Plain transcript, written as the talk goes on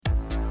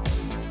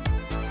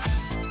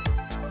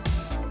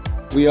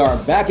We are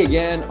back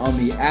again on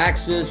the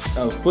axis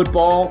of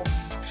football.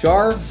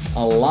 Shar,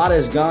 a lot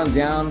has gone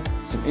down.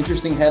 Some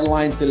interesting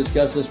headlines to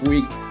discuss this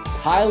week.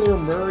 Kyler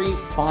Murray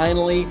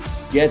finally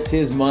gets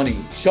his money.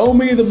 Show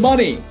me the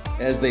money,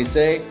 as they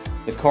say.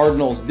 The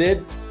Cardinals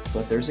did,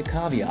 but there's a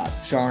caveat.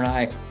 Shar and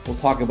I will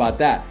talk about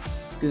that.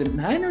 Do the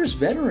Niners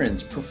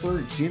veterans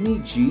prefer Jimmy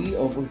G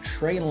over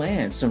Trey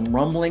Lance? Some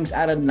rumblings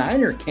out of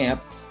Niner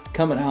camp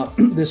coming out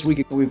this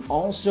week. We've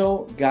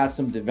also got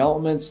some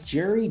developments.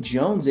 Jerry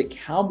Jones at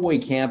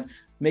Cowboy camp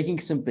making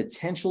some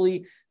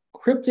potentially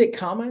cryptic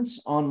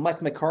comments on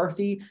Mike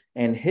McCarthy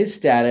and his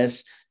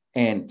status.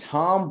 And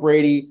Tom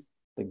Brady,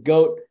 the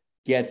GOAT,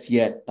 gets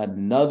yet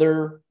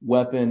another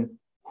weapon.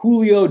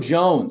 Julio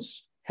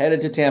Jones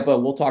headed to Tampa.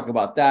 We'll talk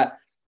about that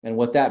and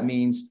what that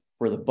means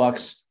for the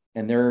Bucs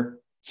and their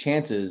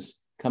chances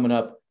coming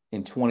up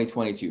in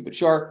 2022. But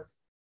Shar,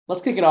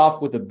 let's kick it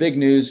off with the big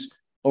news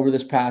over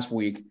this past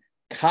week.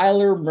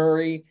 Kyler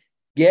Murray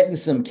getting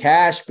some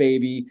cash,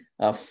 baby.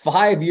 A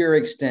 5-year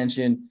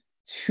extension,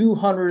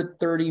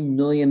 $230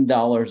 million,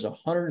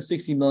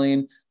 $160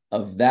 million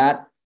of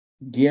that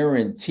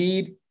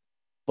guaranteed.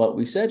 But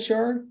we said,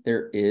 Shar,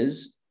 there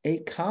is a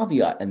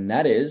caveat, and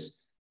that is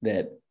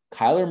that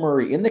Kyler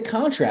Murray, in the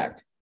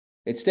contract,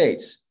 it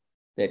states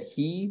that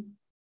he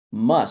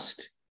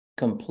must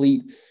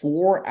complete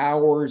 4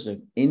 hours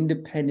of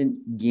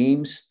independent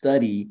game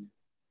study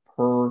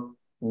per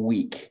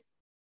week.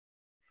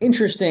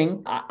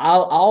 Interesting.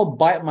 I'll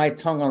bite my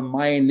tongue on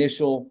my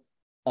initial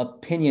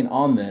opinion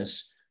on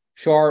this.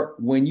 Shar,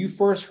 when you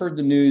first heard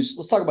the news,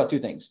 let's talk about two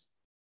things.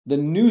 The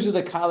news of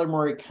the Kyler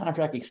Murray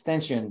contract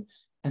extension,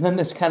 and then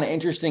this kind of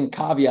interesting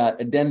caveat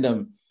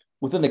addendum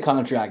within the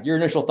contract. Your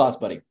initial thoughts,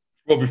 buddy?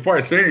 Well, before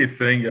I say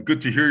anything,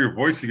 good to hear your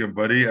voice again,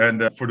 buddy.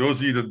 And for those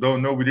of you that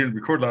don't know, we didn't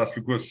record last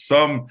week with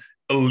some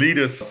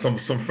elitist,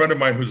 some friend of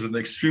mine who's an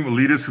extreme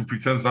elitist who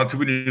pretends not to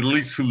be an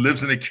elitist, who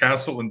lives in a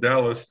castle in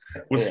Dallas,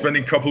 was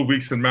spending a couple of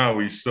weeks in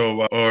Maui,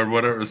 so or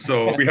whatever.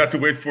 So we had to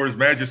wait for His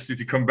Majesty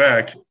to come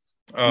back.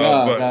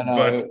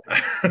 No.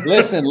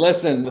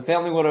 Listen. The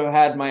family would have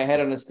had my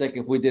head on a stick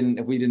if we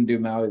didn't do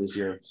Maui this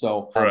year.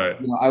 So right.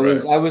 I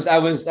was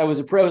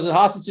a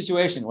hostage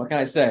situation. What can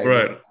I say?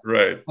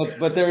 Right.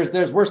 But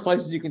there's worse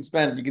places you can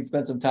spend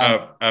some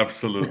time.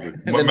 Absolutely.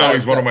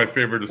 Maui's one of my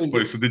favorite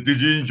places. So did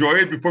you enjoy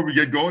it before we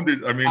get going?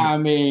 I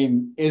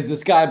mean, is the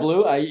sky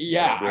blue?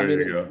 Yeah. There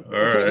you go.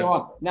 All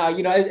right. Now,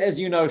 as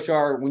you know,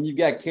 Shar, when you've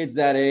got kids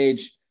that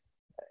age,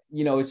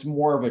 it's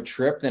more of a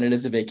trip than it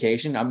is a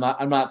vacation. I'm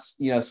not,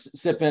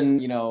 sipping,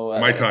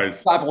 Mai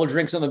Tais, couple of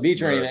drinks on the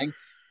beach or anything.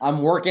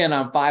 I'm working.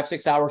 I'm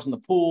 5-6 hours in the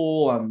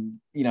pool. I'm,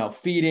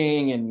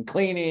 feeding and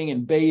cleaning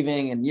and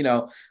bathing and,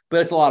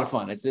 but it's a lot of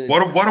fun.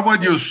 What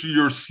about your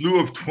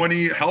slew of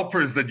 20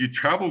 helpers that you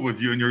travel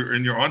with you in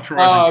your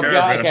entourage? Oh,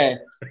 God, okay.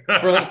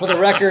 For the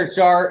record,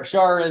 Shar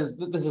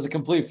this is a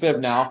complete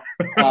fib now.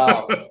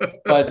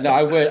 But no,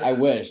 I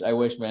wish,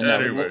 man. No,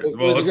 anyways,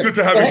 it's good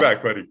to have you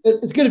back, buddy.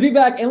 It's good to be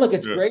back. And look,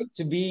 it's great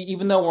to be,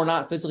 even though we're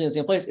not physically in the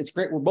same place, it's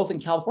great. We're both in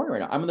California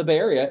right now. I'm in the Bay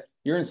Area.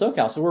 You're in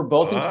SoCal. So we're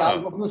both in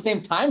California. We're in the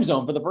same time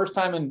zone for the first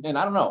time in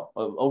I don't know,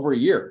 over a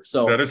year.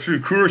 So that is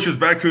true. Kurush is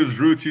back to his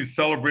roots. He's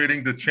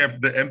celebrating the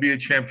NBA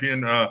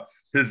champion,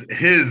 his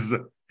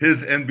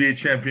NBA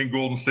champion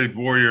Golden State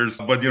Warriors.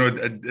 But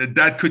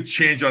that could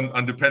change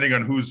on depending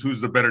on who's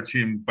the better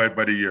team by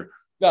the year.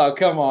 No,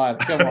 come on.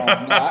 No,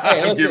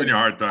 I'm giving you a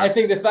hard time. I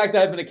think the fact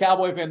that I've been a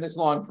Cowboy fan this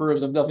long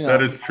proves I'm definitely not.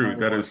 That is true.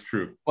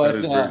 But, that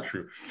is very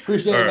true.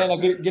 Appreciate it, man.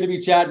 I'm good to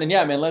be chatting. And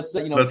yeah, man, let's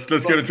get into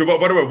it.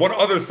 By the way, one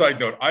other side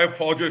note, I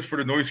apologize for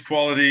the noise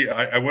quality.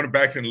 I went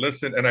back and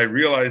listened, and I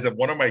realized that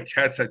one of my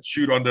cats had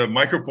chewed on the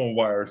microphone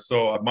wire.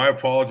 So my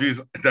apologies.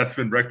 That's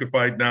been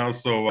rectified now.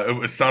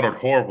 So it sounded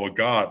horrible.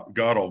 God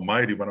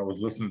Almighty, when I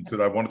was listening to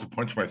that, I wanted to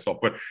punch myself.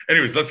 But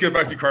anyways, let's get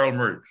back to Kyler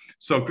Murray.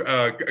 So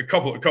a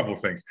couple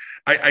of things.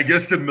 I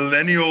guess the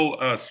millennial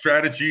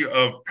strategy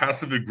of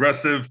passive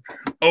aggressive,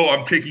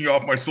 I'm taking you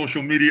off my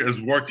social media is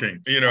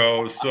working.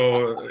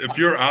 So if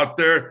you're out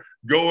there,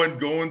 go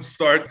and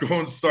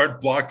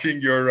start blocking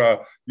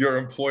your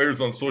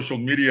employers on social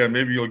media, and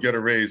maybe you'll get a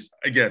raise.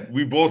 Again,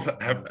 we both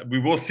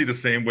see the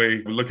same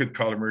way. We look at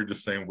Kyler Murray the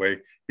same way.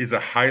 He's a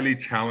highly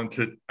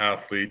talented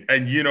athlete,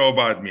 and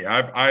about me,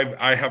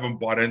 I haven't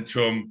bought into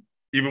him.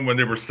 Even when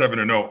they were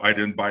 7-0, I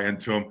didn't buy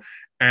into him.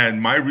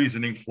 And my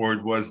reasoning for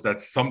it was that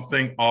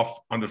something off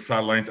on the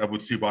sidelines I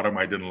would see about him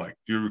I didn't like.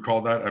 Do you recall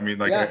that? I mean,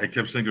 I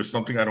kept saying there's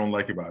something I don't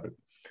like about it.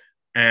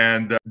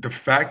 And the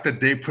fact that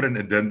they put an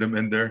addendum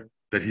in there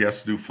that he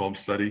has to do film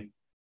study,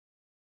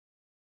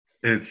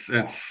 I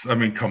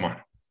mean, come on.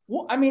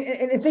 Well, I mean,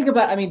 and think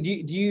about,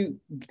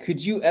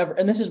 could you ever,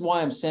 and this is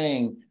why I'm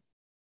saying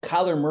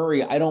Kyler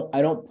Murray, I don't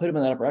put him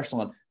in that upper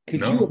echelon.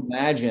 Could you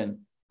imagine?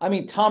 I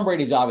mean, Tom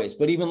Brady's obvious,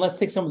 but even let's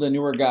take some of the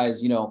newer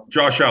guys,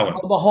 Josh Allen,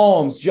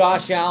 Mahomes,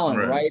 Josh Allen,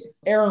 right?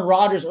 Aaron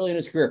Rodgers early in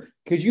his career.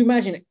 Could you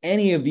imagine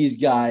any of these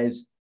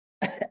guys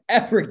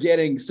ever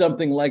getting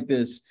something like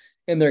this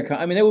in their?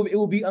 I mean, it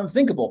would be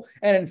unthinkable.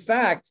 And in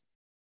fact,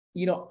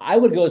 I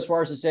would go as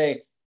far as to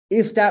say,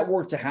 if that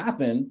were to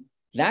happen,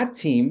 that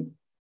team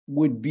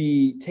would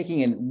be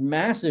taking a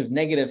massive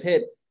negative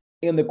hit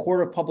in the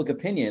court of public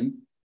opinion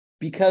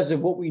because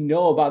of what we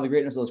know about the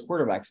greatness of those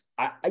quarterbacks.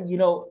 I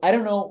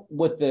don't know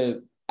what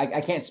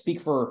I can't speak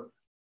for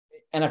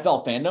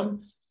NFL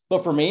fandom,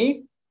 but for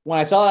me, when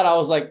I saw that, I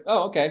was like,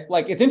 oh, okay.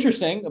 Like, it's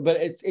interesting, but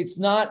it's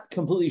not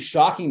completely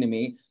shocking to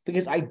me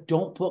because I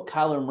don't put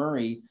Kyler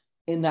Murray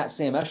in that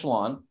same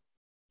echelon.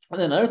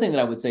 And then another thing that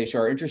I would say,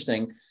 Shar,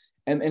 interesting,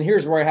 and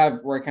here's where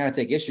I kind of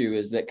take issue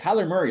is that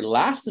Kyler Murray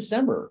last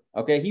December,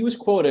 okay, he was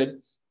quoted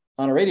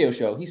on a radio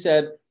show. He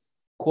said,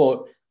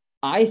 quote,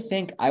 "I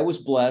think I was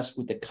blessed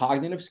with the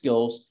cognitive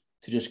skills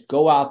to just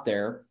go out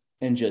there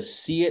and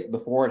just see it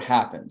before it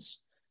happens.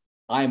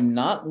 I'm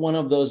not one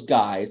of those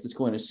guys that's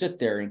going to sit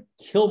there and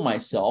kill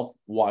myself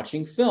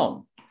watching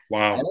film.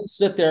 Wow. I don't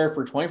sit there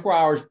for 24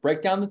 hours,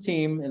 break down the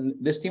team and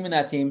this team and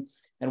that team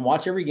and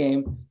watch every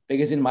game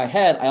because in my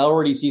head, I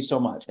already see so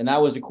much." And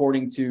that was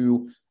according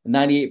to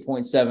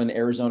 98.7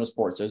 Arizona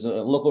Sports. There's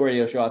a local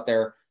radio show out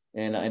there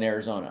in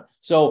Arizona.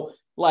 So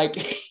like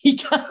he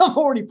kind of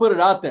already put it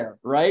out there,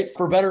 right?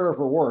 For better or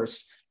for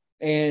worse.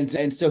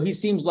 And so he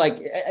seems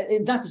like,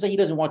 not to say he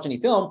doesn't watch any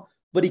film,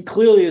 but he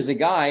clearly is a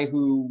guy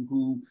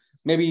who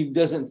maybe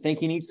doesn't think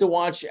he needs to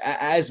watch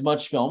as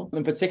much film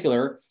in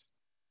particular.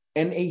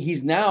 And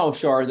he's now,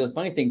 Shar, the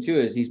funny thing too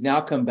is he's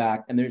now come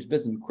back and there's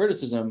been some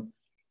criticism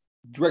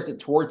directed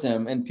towards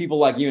him and people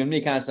like you and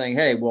me kind of saying,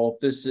 hey, well,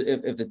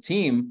 if the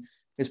team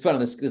is put on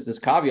this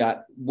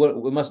caveat,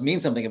 it must mean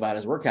something about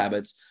his work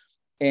habits.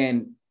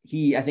 And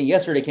he, I think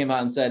yesterday came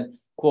out and said,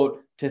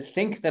 quote, "To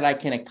think that I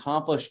can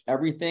accomplish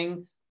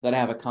everything that I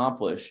have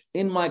accomplished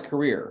in my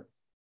career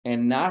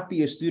and not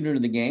be a student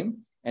of the game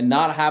and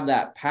not have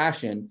that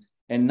passion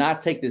and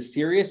not take this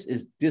serious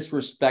is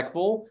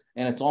disrespectful.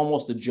 And it's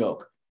almost a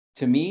joke.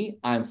 To me,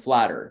 I'm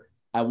flattered.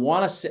 I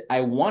want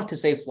to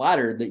say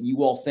flattered that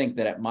you all think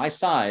that at my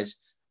size,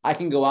 I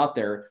can go out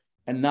there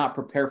and not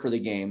prepare for the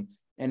game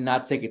and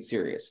not take it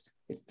serious.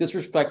 It's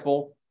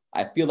disrespectful.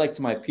 I feel like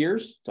to my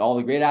peers, to all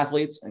the great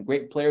athletes and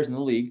great players in the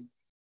league,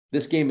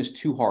 this game is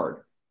too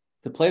hard.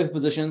 To play the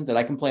position that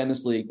I can play in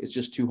this league is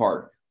just too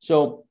hard."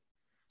 So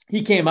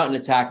he came out and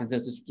attacked and said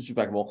it's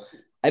disrespectful.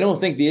 I don't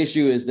think the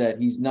issue is that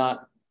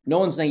no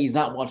one's saying he's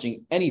not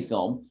watching any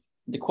film.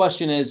 The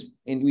question is,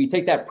 and we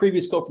take that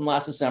previous quote from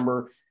last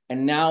December,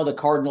 and now the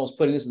Cardinals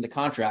putting this in the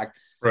contract.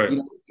 Right.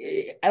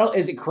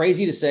 Is it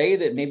crazy to say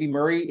that maybe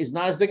Murray is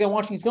not as big on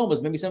watching film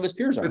as maybe some of his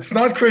peers are? It's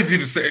not crazy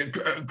to say.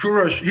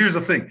 Kurush, here's the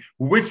thing.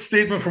 Which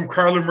statement from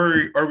Kyler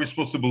Murray are we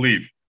supposed to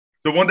believe?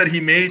 The one that he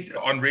made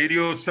on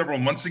radio several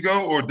months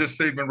ago or this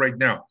statement right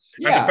now?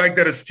 Yeah. And the fact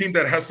that it's team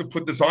that has to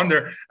put this on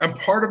there. And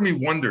part of me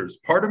wonders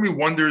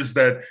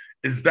that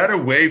is that a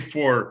way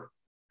for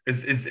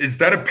is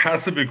that a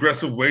passive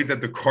aggressive way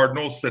that the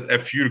Cardinals said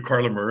F you to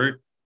Kyler Murray?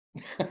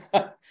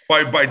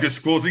 by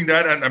disclosing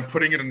that and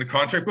putting it in the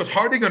contract? Because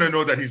how are they going to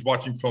know that he's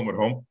watching film at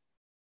home?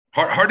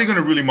 How are they going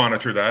to really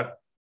monitor that?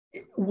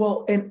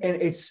 Well, and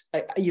it's,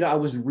 I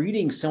was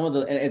reading some of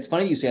and it's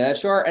funny you say that,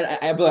 Shar, and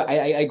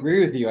I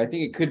agree with you. I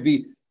think it could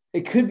be,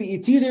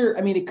 it's either,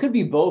 it could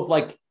be both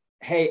like,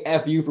 hey,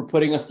 F you for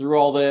putting us through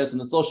all this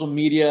and the social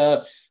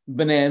media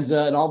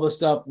bonanza and all this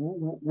stuff.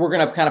 We're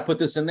going to kind of put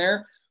this in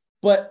there.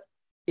 But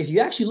if you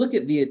actually look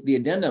at the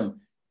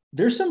addendum,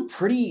 there's some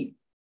pretty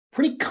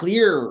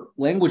clear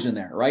language in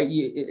there, right?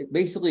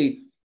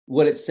 Basically,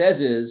 what it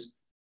says is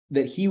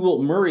that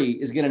Murray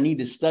is going to need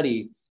to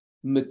study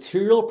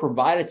material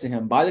provided to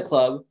him by the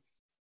club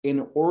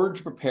in order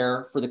to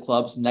prepare for the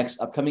club's next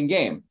upcoming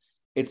game.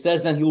 It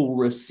says then he will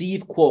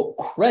receive, quote,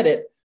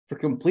 credit for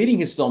completing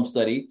his film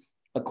study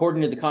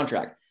according to the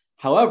contract.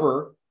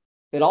 However,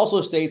 it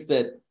also states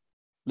that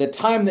the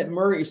time that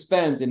Murray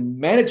spends in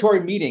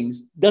mandatory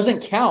meetings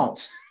doesn't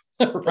count.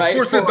 Right?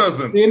 Of course it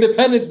doesn't. The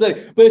independent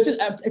study. But it's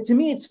just, to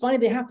me, it's funny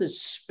they have to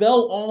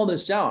spell all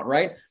this out,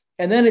 right?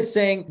 And then it's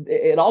saying,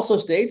 it also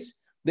states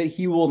that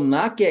he will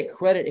not get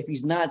credit if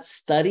he's not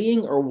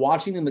studying or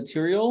watching the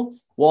material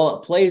while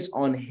it plays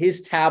on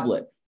his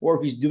tablet, or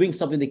if he's doing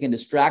something that can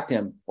distract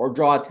him or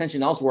draw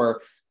attention elsewhere,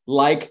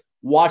 like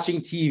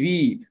watching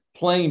TV,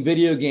 playing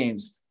video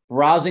games,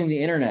 browsing the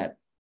internet,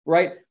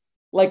 right?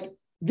 Like,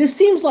 this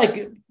seems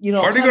like,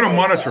 how are they going to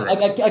monitor it?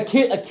 Like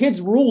a kid's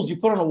rules you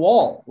put on a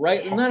wall,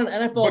 right? And not an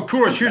NFL. But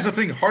Kurush, here's the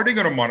thing: how are they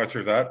going to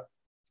monitor that?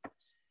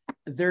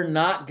 They're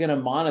not going to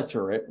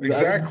monitor it.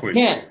 Exactly.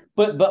 Can't.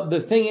 But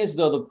the thing is,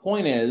 though, the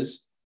point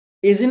is,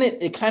 isn't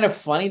it kind of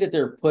funny that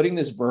they're putting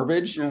this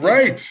verbiage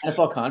right in the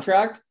NFL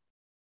contract?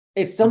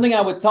 It's something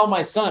I would tell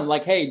my son,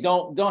 like, hey,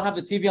 don't have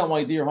the TV on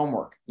while you do your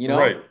homework.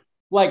 Right.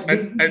 Like,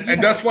 and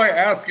that's why I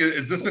ask: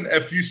 is this an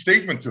FU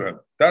statement to him?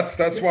 That's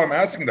why I'm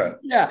asking that.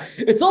 Yeah,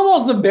 it's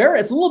almost embarrassing.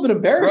 It's a little bit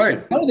embarrassing.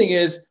 Right. The funny thing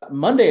is,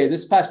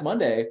 this past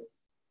Monday,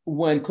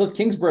 when Cliff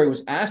Kingsbury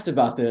was asked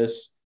about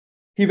this,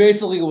 he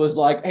basically was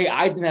like, "Hey,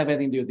 I didn't have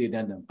anything to do with the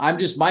addendum.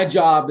 My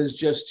job is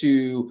just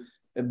to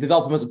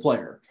develop him as a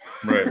player."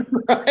 Right.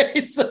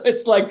 Right. So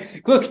it's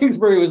like Cliff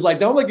Kingsbury was like,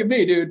 "Don't look at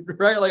me, dude."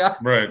 Right. Like,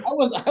 I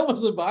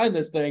wasn't behind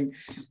this thing.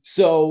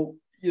 So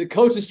the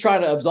coach is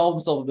trying to absolve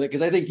himself a bit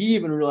because I think he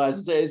even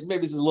realizes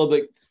maybe this is a little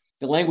bit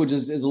the language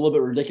is a little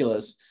bit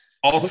ridiculous.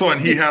 Also, and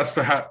he has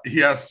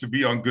to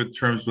be on good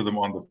terms with him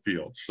on the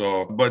field.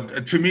 So,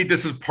 but to me,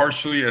 this is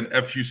partially an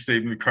FU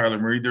statement to Kyler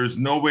Murray. There's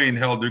no way in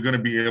hell they're going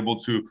to be able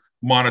to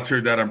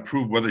monitor that and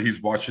prove whether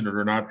he's watching it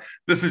or not.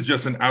 This is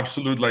just an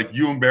absolute, like,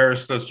 you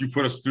embarrassed us. You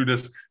put us through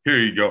this. Here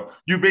you go.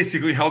 You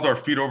basically held our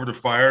feet over the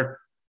fire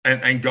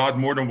and got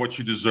more than what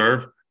you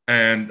deserve.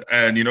 And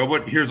you know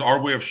what? Here's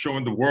our way of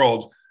showing the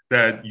world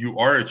that you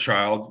are a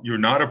child. You're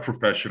not a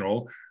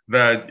professional,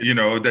 that, you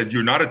know, that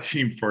you're not a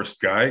team first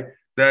guy.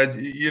 That,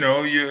 you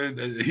know,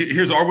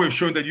 here's our way of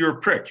showing that you're a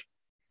prick,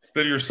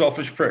 that you're a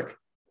selfish prick.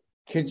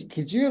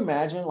 Could you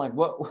imagine, like,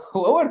 what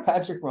would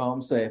Patrick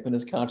Mahomes say if in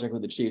his contract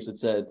with the Chiefs it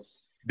said,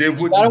 they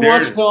would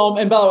watch film,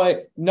 and by the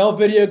way, no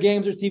video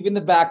games or TV in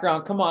the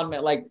background? Come on,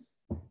 man. Like,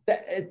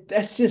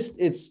 that's just,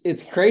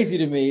 it's crazy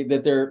to me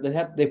that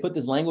they put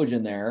this language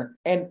in there.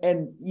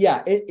 And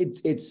yeah,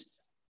 it's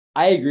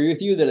I agree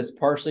with you that it's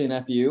partially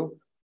an FU,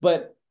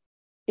 but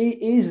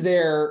is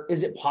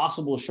it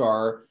possible,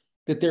 Shar,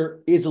 that there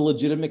is a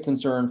legitimate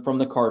concern from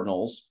the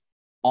Cardinals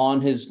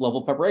on his level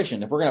of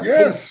preparation? If we're going to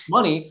pay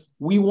money,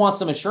 we want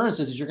some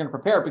assurances that you're going to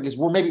prepare, because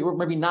we're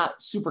maybe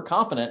not super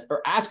confident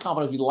or as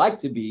confident as we'd like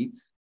to be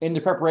in the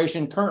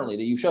preparation currently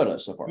that you've showed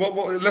us so far.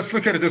 Well, let's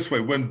look at it this way.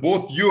 When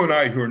both you and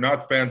I, who are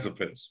not fans of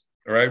his,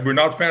 all right, we're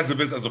not fans of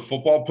his as a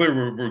football player,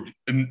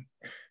 we're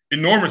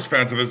enormous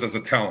fans of his as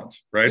a talent,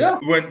 right? Yeah.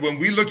 When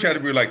we look at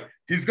it, we're like,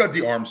 he's got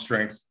the arm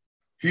strength.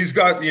 He's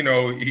got, you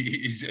know,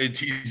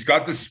 he's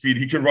got the speed.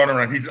 He can run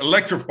around. He's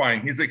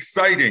electrifying. He's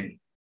exciting.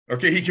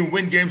 Okay, he can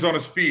win games on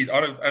his feet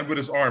and with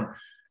his arm.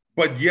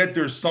 But yet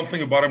there's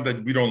something about him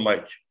that we don't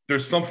like.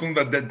 There's something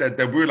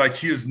that we're like,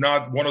 he is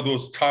not one of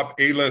those top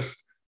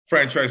A-list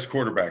franchise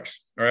quarterbacks.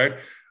 All right.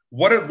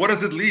 What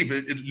does it leave?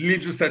 It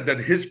leaves us that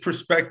his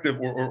perspective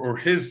or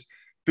his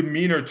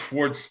demeanor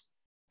towards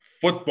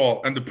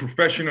football and the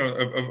profession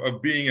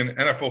of being an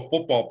NFL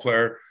football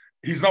player,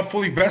 he's not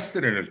fully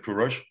vested in it,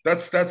 Kurush.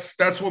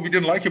 That's what we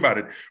didn't like about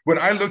it. When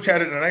I look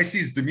at it and I see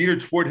his demeanor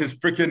toward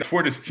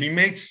his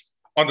teammates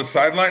on the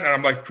sideline, and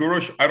I'm like,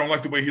 Kurush, I don't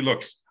like the way he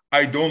looks.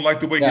 I don't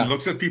like the way he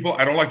looks at people.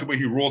 I don't like the way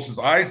he rolls his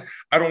eyes.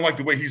 I don't like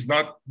the way he's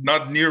not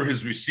near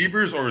his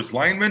receivers or his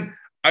linemen.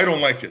 I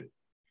don't like it.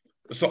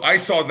 So I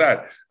saw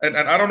that. And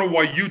I don't know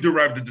why you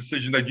derived the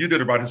decision that you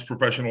did about his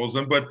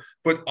professionalism, but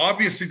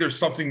obviously there's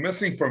something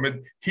missing from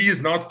it. He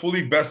is not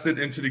fully vested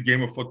into the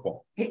game of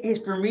football.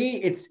 For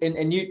me, it's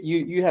and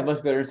you have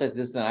much better insight to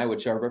this than I would,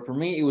 Char, but for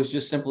me, it was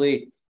just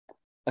simply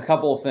a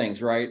couple of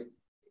things, right?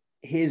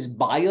 His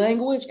body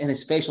language and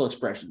his facial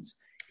expressions.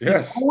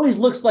 Yes. He always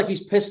looks like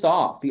he's pissed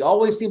off. He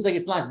always seems like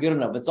it's not good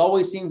enough. It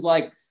always seems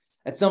like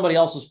it's somebody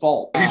else's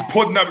fault. He's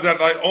putting up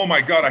that, like, oh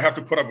my God, I have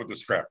to put up with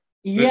this crap.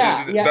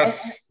 Yeah.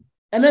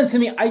 And then to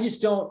me, I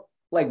just don't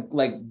like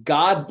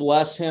God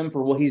bless him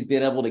for what he's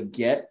been able to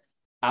get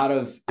out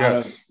of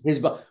his.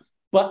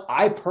 But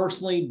I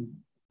personally,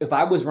 if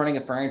I was running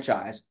a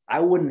franchise, I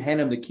wouldn't hand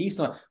him the keys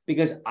to him,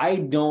 because I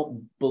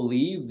don't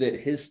believe that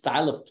his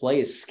style of play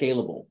is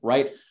scalable,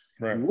 right?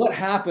 What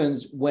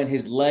happens when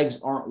his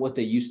legs aren't what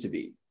they used to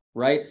be,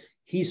 right?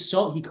 He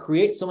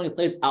creates so many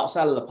plays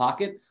outside of the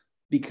pocket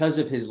because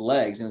of his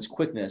legs and his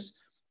quickness.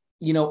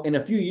 You know, in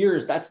a few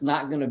years, that's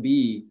not going to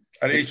be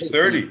at age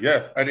 30.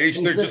 Yeah, at age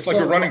 30, just like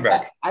a running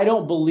back. I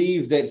don't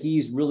believe that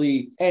he's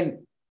really.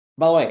 And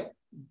by the way,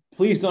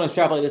 please don't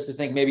extrapolate this to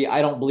think maybe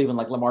I don't believe in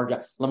like Lamar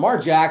Jackson. Lamar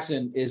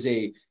Jackson is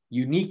a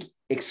unique,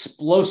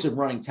 explosive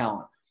running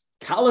talent.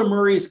 Kyler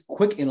Murray is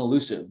quick and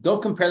elusive.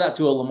 Don't compare that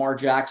to a Lamar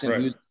Jackson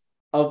who's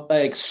an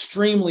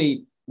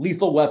extremely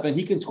lethal weapon.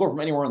 He can score from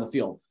anywhere on the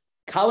field.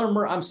 Kyler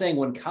Murray, I'm saying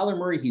when Kyler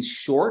Murray, he's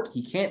short.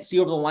 He can't see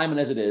over the lineman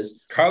as it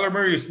is. Kyler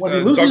Murray is when he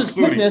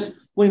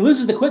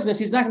loses the quickness,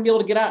 he's not going to be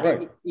able to get out,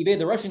 evade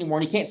the rush anymore,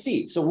 and he can't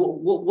see. So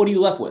what are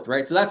you left with,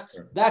 right? So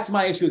that's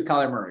my issue with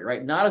Kyler Murray,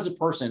 right? Not as a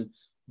person,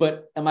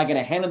 but am I going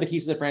to hand him the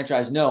keys to the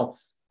franchise? No.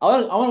 I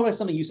want to know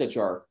something you said,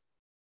 Char.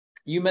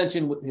 You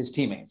mentioned with his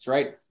teammates,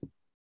 right?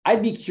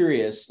 I'd be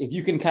curious if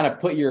you can kind of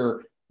put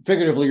your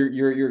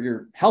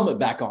helmet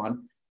back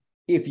on.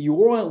 If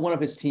you're one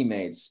of his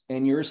teammates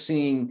and you're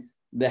seeing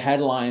the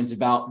headlines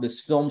about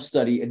this film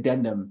study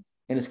addendum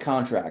in his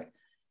contract,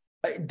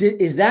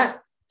 is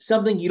that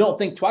something you don't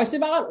think twice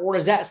about, or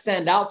does that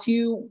stand out to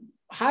you?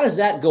 How does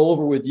that go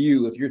over with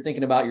you if you're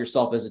thinking about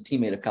yourself as a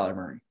teammate of Kyler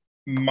Murray?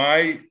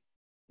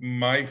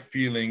 My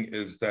feeling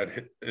is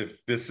that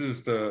if this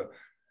is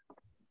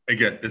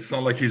again, it's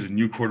not like he's a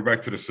new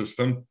quarterback to the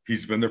system.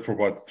 He's been there for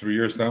what, 3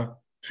 years now?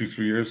 2-3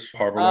 years?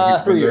 However long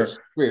he's been there.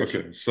 3 years.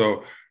 Okay,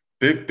 so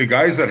the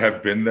guys that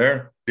have been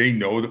there, they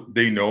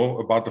know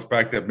about the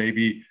fact that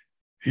maybe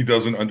he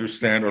doesn't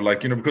understand, or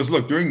like, you know, because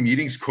look, during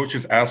meetings,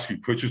 coaches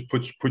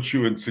put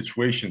you in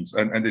situations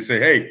and they say,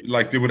 hey,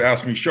 like they would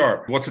ask me,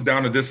 Shar, what's a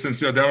down and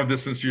distance? Yeah, down and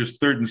distance here's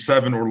 3rd and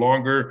 7 or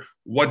longer.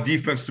 What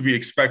defense do we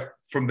expect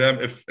from them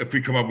if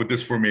we come up with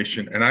this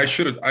formation? And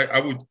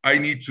I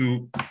need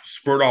to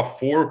spurt off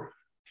 4-5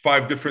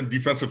 different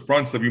defensive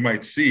fronts that we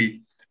might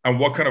see, and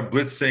what kind of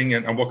blitzing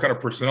and what kind of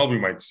personnel we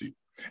might see.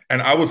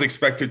 And I was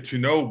expected to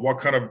know what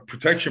kind of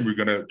protection we're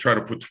going to try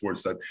to put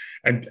towards that,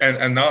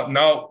 and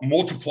now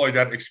multiply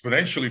that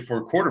exponentially for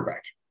a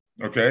quarterback.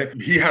 Okay,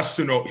 he has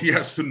to know. He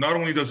has to not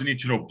only does he need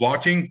to know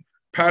blocking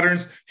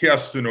patterns, he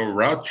has to know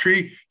route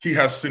tree. He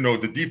has to know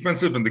the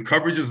defensive and the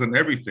coverages and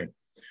everything.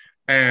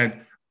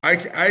 And I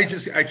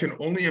can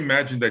only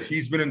imagine that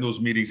he's been in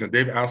those meetings and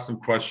they've asked him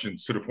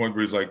questions to the point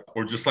where he's like,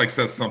 or just like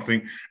says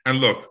something. And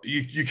look,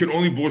 you can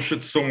only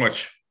bullshit so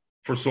much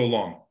for so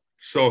long.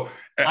 So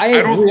I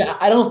agree.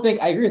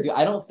 I agree with you.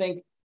 I don't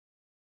think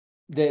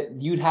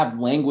that you'd have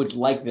language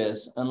like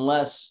this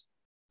unless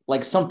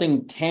like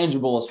something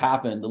tangible has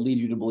happened to lead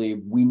you to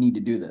believe we need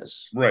to do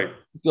this. Right.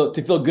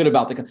 To feel good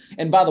about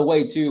and by the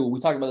way, too, we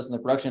talked about this in the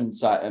production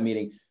side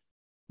meeting.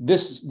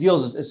 This deal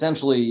is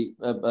essentially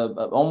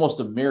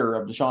almost a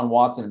mirror of Deshaun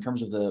Watson in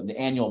terms of the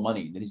annual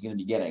money that he's going to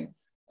be getting.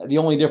 The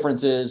only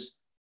difference is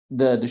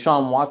the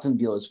Deshaun Watson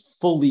deal is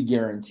fully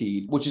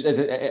guaranteed, which is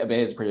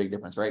a pretty big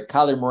difference, right?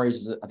 Kyler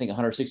Murray's is, I think,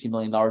 $160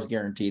 million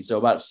guaranteed. So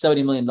about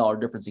 $70 million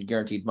difference in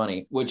guaranteed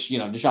money, which,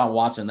 Deshaun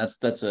Watson,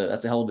 that's a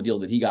hell of a deal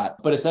that he got.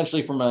 But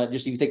essentially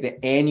just if you take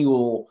the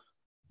annual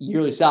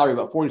yearly salary,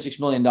 about $46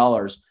 million,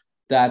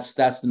 that's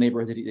the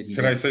neighborhood that he's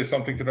Can in. I say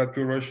something to that,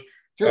 Gurush?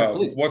 Sure,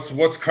 what's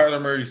Kyler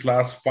Murray's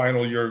last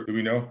final year? Do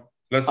we know?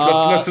 Let's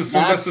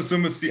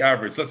assume it's the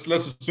average. Let's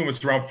assume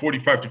it's around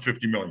 45 to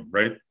 50 million,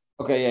 right?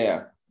 Okay,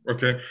 yeah.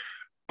 Okay.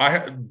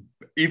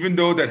 Even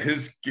though that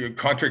his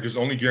contract is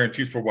only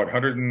guaranteed for what,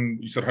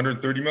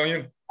 130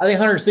 million? I think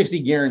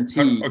 160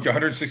 guaranteed. Okay,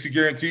 160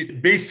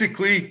 guaranteed.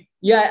 Basically,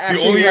 yeah,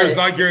 actually, the only year is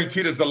not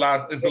guaranteed is the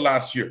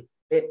last year.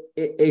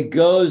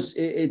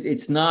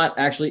 It's not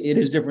actually, it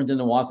is different than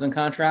the Watson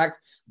contract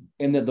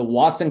in that the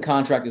Watson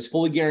contract is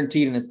fully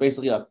guaranteed and it's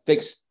basically a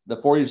fixed, the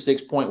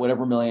 46 point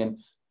whatever million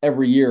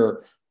every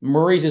year.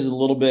 Murray's is a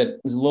little bit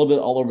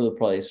all over the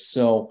place.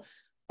 So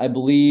I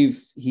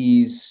believe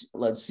he's,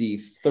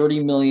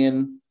 30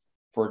 million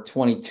for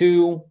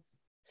 22,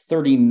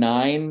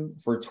 39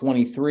 for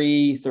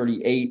 23,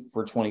 38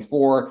 for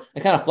 24.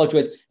 It kind of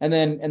fluctuates. And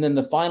then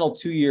the final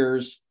 2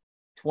 years,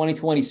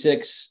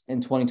 2026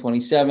 and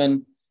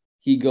 2027,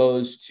 he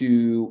goes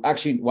to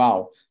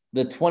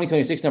the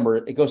 2026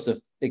 number,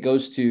 it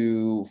goes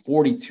to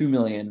 42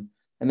 million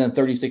and then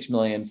 36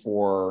 million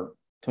for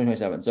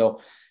 2027.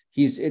 So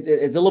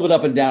it's a little bit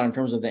up and down in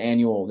terms of the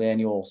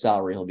annual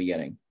salary he'll be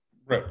getting.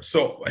 Right.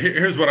 So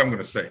here's what I'm going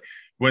to say.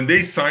 When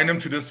they sign him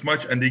to this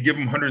much and they give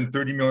him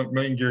 130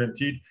 million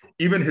guaranteed,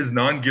 even his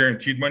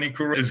non-guaranteed money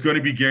is going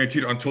to be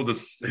guaranteed until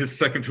his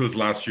second to his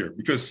last year,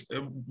 because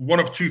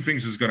one of two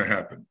things is going to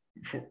happen.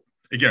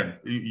 Again,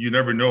 you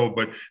never know,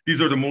 but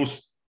these are the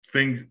most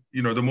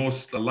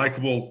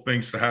likable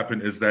things to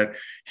happen is that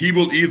he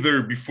will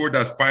either, before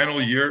that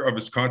final year of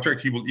his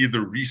contract, he will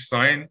either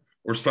re-sign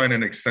or sign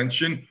an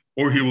extension,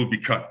 or he will be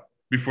cut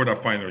before that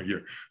final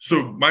year.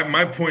 So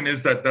my point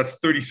is that that's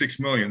 36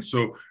 million.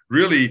 So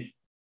really,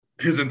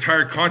 his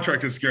entire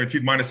contract is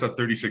guaranteed minus that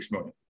 36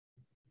 million.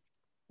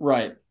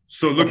 Right.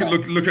 So look at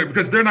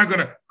because they're not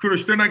going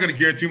to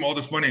guarantee him all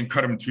this money and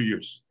cut him in 2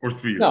 years or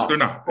 3 years. No, they're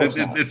not.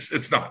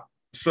 It's not.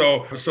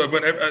 So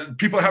when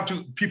people have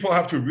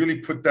to really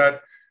put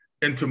that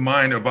into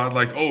mind about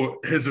like, oh,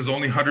 his is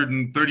only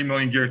 130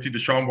 million guaranteed.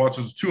 Deshaun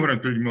Watson's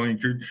 230 million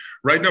guaranteed.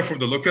 Right now, from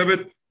the look of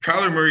it,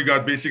 Kyler Murray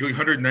got basically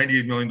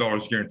 $198 million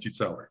guaranteed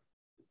salary.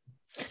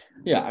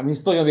 Yeah, I mean,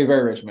 he's still going to be a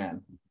very rich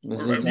man.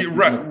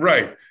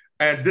 Right.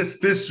 And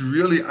this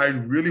really, I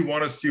really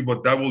want to see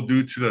what that will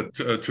do to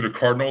the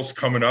Cardinals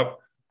coming up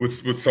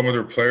with some of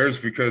their players,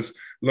 because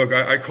look,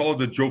 I call it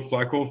the Joe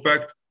Flacco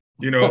effect,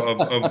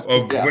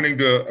 of yeah.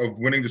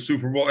 winning the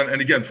Super Bowl. And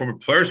again, from a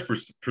player's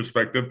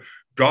perspective,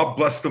 God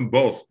bless them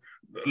both.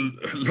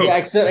 Look, yeah,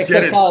 except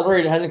Kyler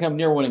Murray hasn't come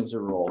near winning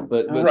Super Bowl,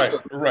 but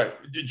right.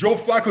 Joe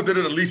Flacco did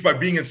it at least by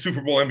being in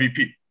Super Bowl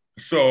MVP.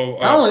 So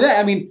not only that,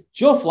 I mean,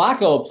 Joe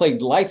Flacco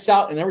played lights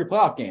out in every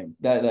playoff game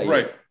that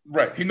year.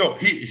 Right.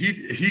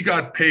 He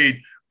got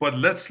paid, but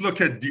let's look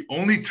at the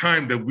only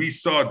time that we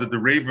saw that the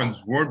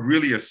Ravens weren't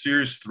really a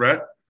serious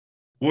threat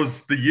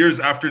was the years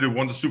after they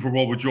won the Super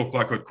Bowl with Joe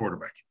Flacco at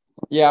quarterback.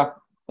 Yeah,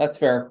 that's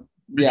fair.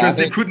 Because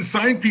they couldn't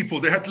sign people;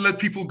 they had to let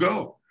people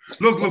go.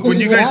 Look, when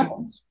you guys,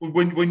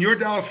 when your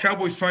Dallas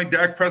Cowboys signed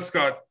Dak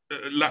Prescott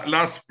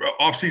last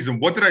offseason,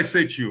 what did I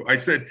say to you? I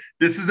said,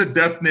 this is a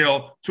death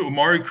nail to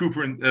Amari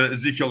Cooper and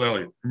Ezekiel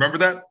Elliott. Remember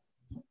that?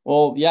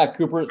 Well, yeah,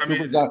 Cooper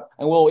got,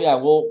 and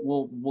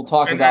we'll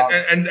talk about.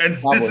 And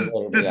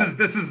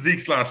this is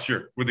Zeke's last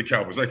year with the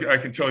Cowboys. I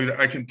can tell you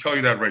that. I can tell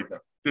you that right now.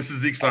 This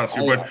is Zeke's last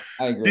year. But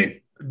I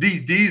agree.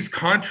 These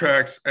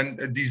contracts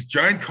and these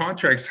giant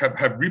contracts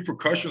have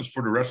repercussions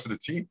for the rest of the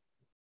team.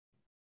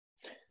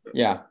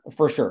 Yeah,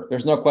 for sure.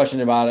 There's no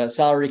question about it.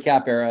 Salary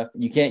cap era.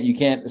 You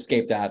can't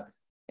escape that.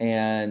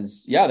 And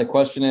yeah, the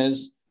question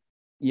is,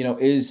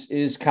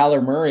 is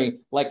Kyler Murray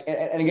like?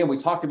 And again, we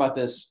talked about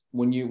this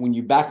when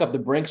you back up the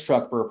Brinks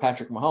truck for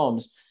Patrick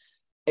Mahomes.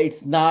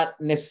 It's not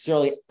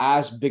necessarily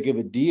as big of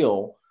a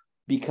deal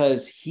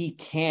because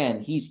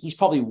he's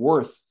probably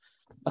worth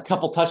a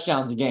couple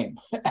touchdowns a game,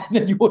 and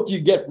then what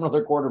you get from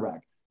another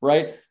quarterback,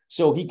 right?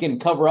 so he can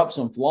cover up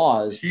some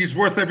flaws. He's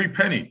worth every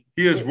penny.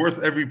 He is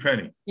worth every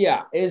penny.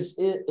 Yeah. Is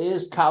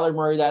Kyler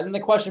Murray that? And the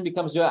question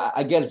becomes,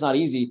 I get it's not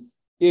easy.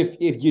 If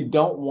you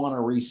don't want to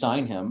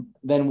re-sign him,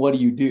 then what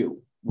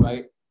do?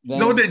 Right? Then,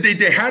 no,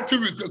 they had to,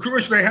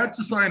 Krish, they had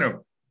to sign him.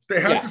 They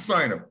had to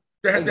sign him.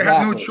 They had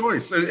no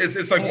choice.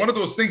 It's like one of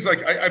those things.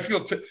 Like I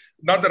feel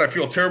not that I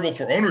feel terrible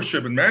for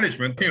ownership and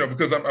management,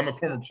 because I'm a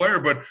former player,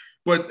 but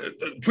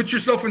put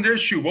yourself in their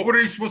shoe. What were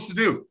they supposed to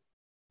do?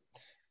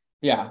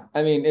 Yeah,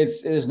 I mean,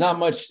 there's not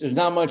much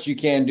you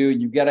can do.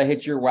 You've got to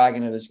hitch your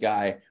wagon to this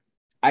guy.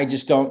 I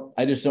just don't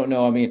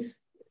know. I mean,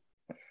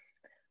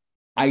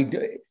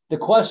 the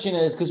question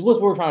is, because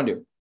what we're trying to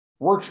do,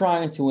 we're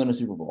trying to win a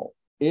Super Bowl.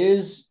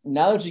 Is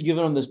now that you've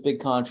given him this big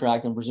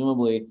contract and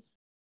presumably,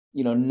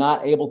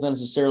 not able to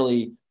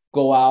necessarily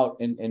go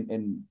out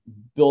and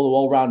build a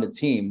well-rounded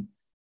team,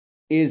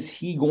 is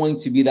he going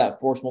to be that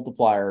force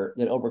multiplier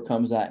that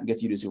overcomes that and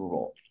gets you to Super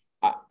Bowl?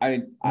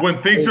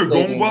 When things are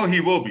going well, he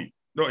will be.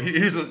 No,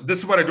 this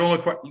is what I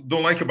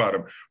don't like about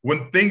him.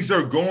 When things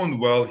are going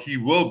well, he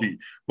will be.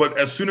 But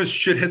as soon as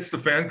shit hits the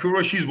fan,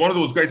 Kurosh, he's one of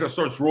those guys that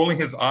starts rolling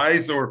his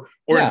eyes, or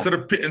instead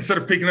of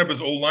picking up his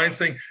old line,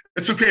 saying,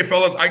 "It's okay,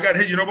 fellas, I got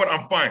hit. You know what?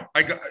 I'm fine.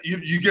 I got you.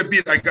 You get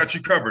beat. I got you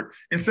covered."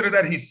 Instead of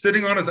that, he's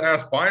sitting on his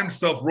ass by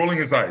himself, rolling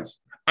his eyes.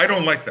 I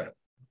don't like that.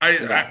 I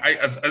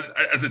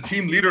as a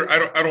team leader,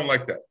 I don't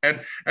like that.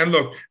 And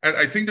look, and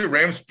I think the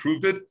Rams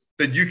proved it,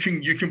 that you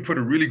can put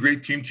a really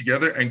great team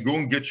together and go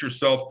and get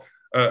yourself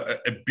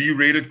a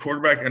B-rated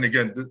quarterback. And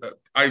again,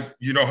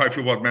 you know how I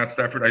feel about Matt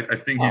Stafford. I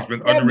think he's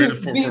been underrated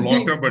for a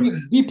long time, but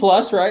B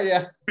plus, right?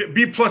 Yeah,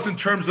 B plus in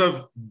terms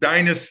of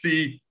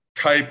dynasty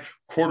type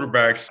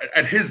quarterbacks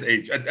at his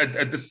age,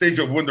 at the stage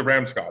of when the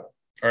Rams got him.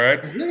 All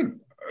right.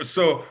 Mm-hmm.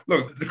 So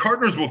look, the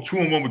Cardinals will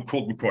 2-1 with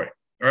Colt McCoy.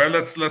 All right,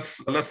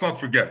 let's not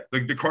forget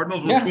the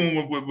Cardinals were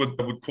 2-1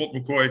 with Colt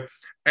McCoy.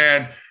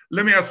 And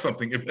let me ask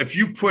something: if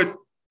you put,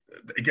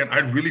 again, I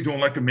really don't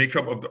like the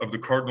makeup of the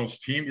Cardinals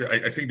team.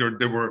 I think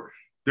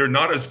they're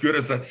not as good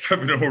as that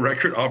 7-0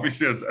 record,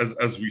 obviously,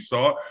 as we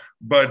saw.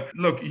 But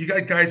look, you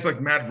got guys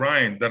like Matt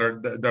Ryan that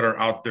are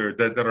out there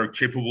that are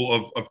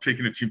capable of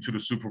taking a team to the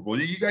Super Bowl.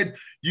 You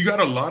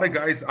got a lot of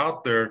guys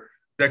out there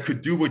that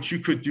could do what you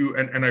could do,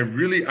 and I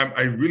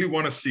really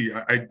want to see.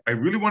 I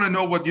really want to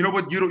know what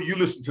you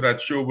listen to that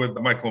show with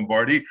Michael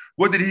Lombardi.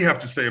 What did he have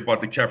to say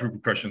about the cap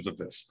repercussions of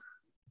this?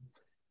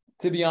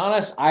 To be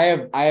honest, I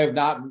have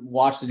not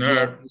watched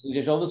the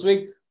show this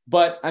week,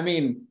 but I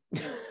mean,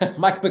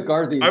 Mike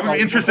McCarthy. I'm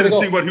interested to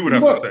see what he would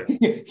have to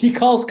say. He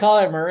calls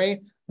Kyler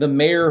Murray the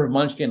mayor of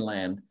Munchkin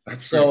Land.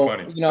 That's pretty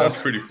funny. That's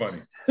pretty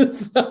funny.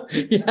 So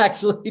he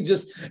actually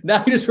just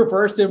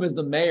refers to him as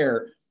the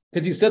mayor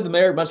because he said the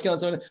mayor of Munchkin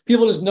Land.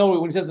 People just know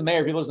when he says the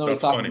mayor, people just know what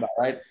he's talking about,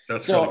 right?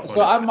 That's so.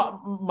 So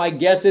my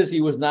guess is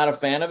he was not a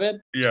fan of it.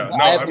 Yeah.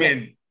 No, I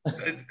mean,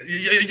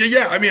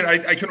 yeah. I mean,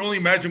 I can only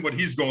imagine what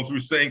he's going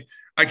through, saying.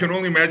 I can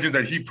only imagine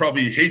that he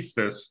probably hates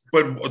this.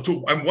 But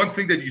and one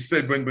thing that you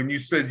said when you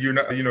said you're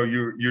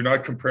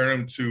not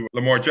comparing him to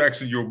Lamar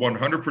Jackson, you're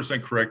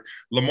 100% correct.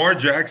 Lamar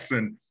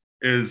Jackson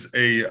is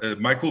a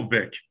Michael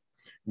Vick,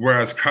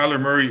 whereas Kyler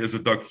Murray is a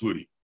Doug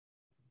Flutie.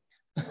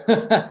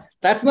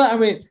 That's not. I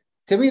mean,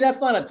 to me,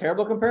 that's not a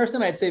terrible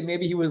comparison. I'd say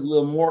maybe he's a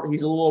little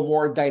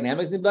more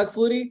dynamic than Doug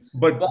Flutie.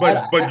 But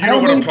you know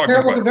what I'm talking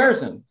about.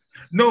 Comparison.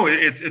 No,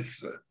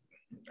 it's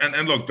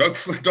and look, Doug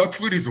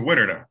Flutie's a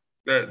winner now.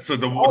 So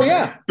the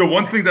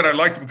one thing that I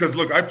liked, because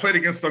look, I played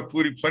against Doug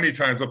Flutie plenty of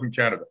times up in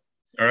Canada.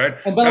 All right.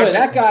 And by the way,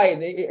 that guy,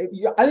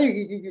 I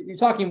think you're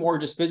talking more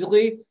just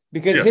physically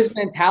because his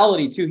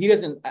mentality too. He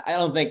doesn't. I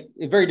don't think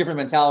a very different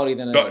mentality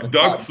than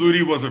Doug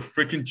Flutie was a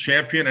freaking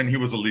champion and he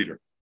was a leader.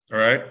 All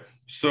right.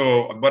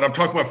 So, but I'm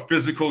talking about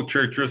physical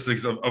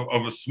characteristics of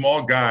a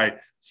small guy,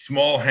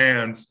 small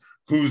hands,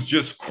 who's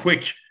just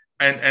quick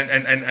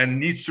and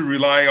needs to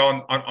rely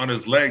on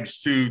his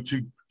legs to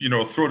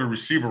throw the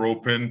receiver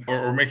open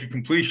or make a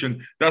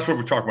completion. That's what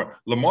we're talking about.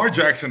 Lamar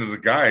Jackson is a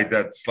guy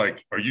that's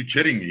like, are you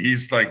kidding me?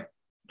 He's like,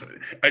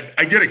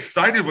 I get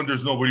excited when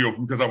there's nobody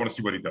open because I want to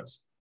see what he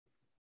does.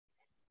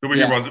 The way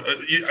he runs.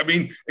 I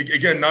mean,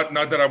 again, not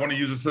that I want to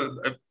use this.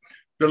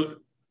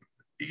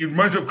 It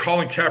reminds me of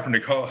Colin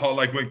Kaepernick, how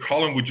like when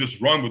Colin would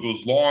just run with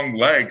those long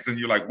legs and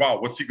you're like,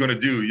 wow, what's he going to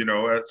do?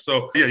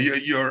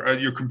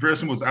 Your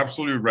comparison was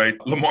absolutely right.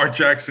 Lamar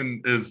Jackson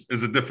is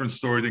a different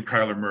story than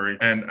Kyler Murray.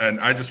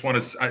 And I just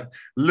want to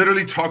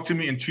literally talk to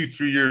me in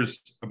 2-3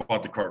 years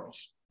about the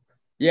Cardinals.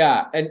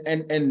 Yeah.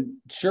 And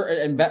sure.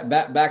 And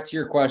back to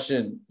your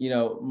question,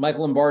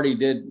 Michael Lombardi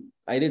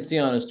I did see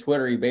on his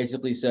Twitter, he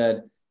basically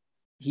said,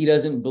 he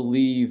doesn't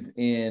believe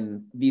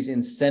in these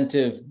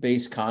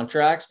incentive-based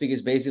contracts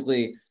because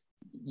basically,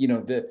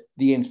 the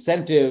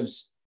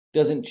incentives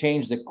doesn't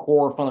change the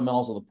core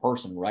fundamentals of the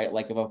person, right?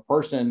 Like if a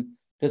person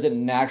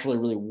doesn't naturally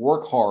really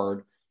work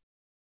hard,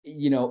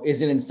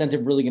 is an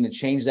incentive really going to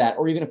change that?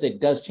 Or even if it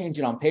does change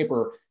it on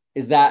paper,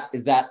 is that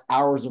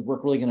hours of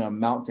work really going to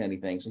amount to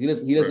anything? So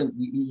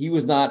he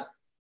was not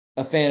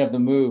a fan of the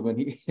move.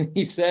 And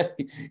he said,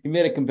 he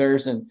made a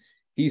comparison.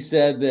 he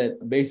said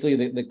that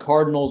basically the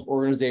Cardinals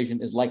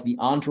organization is like the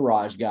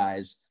Entourage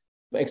guys,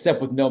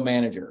 except with no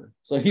manager.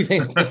 So he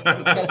thinks it's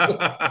kind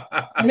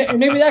of, and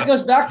maybe that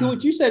goes back to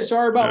what you said,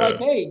 Shar, about like,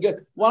 hey,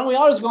 why don't we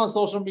all just go on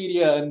social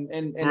media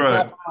and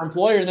help our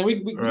employer, and then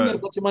we can get a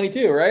bunch of money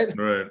too, right?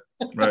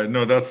 Right.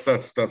 No, that's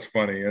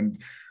funny,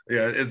 and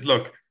yeah, it's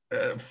look.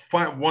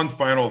 One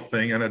final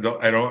thing, and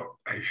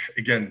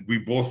again, we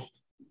both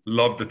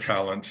love the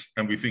talent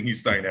and we think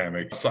he's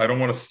dynamic. So I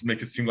don't want to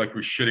make it seem like we're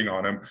shitting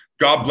on him.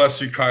 God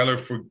bless you, Kyler,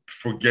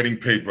 for getting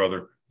paid,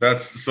 brother.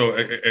 That's so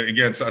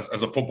again, so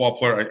as a football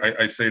player,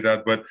 I say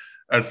that, but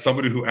as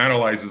somebody who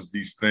analyzes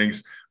these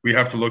things, we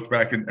have to look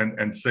back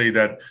and say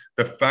that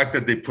the fact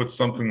that they put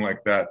something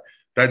like that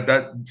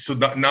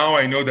now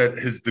I know that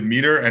his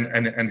demeanor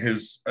and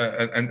his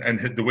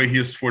the way he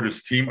is toward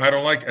his team I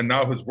don't like, and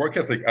now his work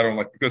ethic I don't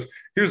like, because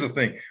here's the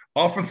thing: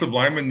 offensive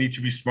linemen need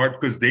to be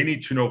smart because they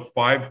need to know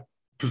 5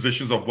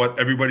 positions of what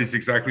everybody's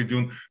exactly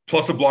doing,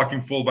 plus a blocking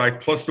fullback,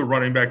 plus the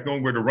running back,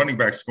 knowing where the running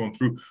back's going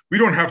through. We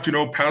don't have to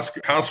know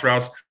pass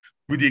routes,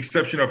 with the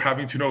exception of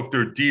having to know if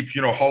they're deep,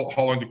 how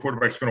long the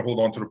quarterback's going to hold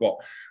on to the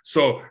ball.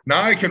 So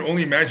now I can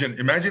only imagine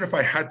if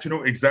I had to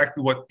know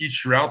exactly what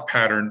each route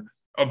pattern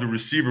of the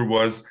receiver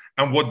was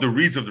and what the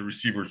reads of the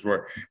receivers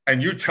were.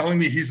 And you're telling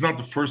me he's not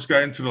the first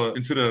guy into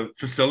the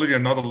facility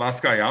and not the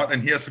last guy out,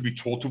 and he has to be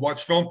told to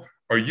watch film?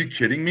 Are you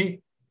kidding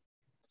me?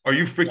 Are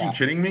you freaking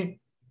kidding me?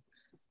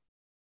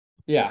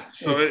 Yeah.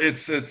 So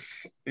it's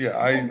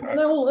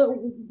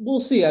we'll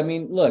see. I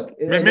mean, look,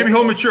 maybe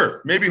he'll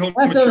mature. That's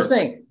what I was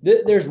saying.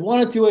 There's one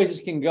of two ways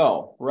this can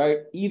go, right?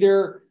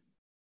 Either,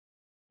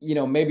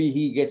 maybe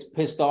he gets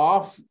pissed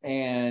off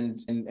and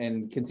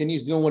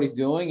continues doing what he's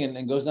doing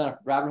and goes down a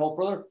rabbit hole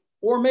further,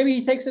 or maybe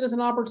he takes it as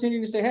an opportunity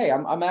to say, hey,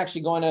 I'm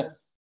actually going to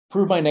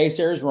prove my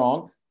naysayers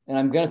wrong, and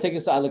I'm going to take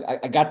this side. Look,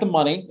 I got the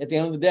money at the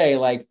end of the day.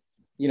 Like,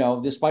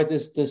 despite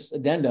this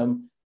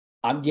addendum,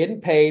 I'm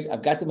getting paid.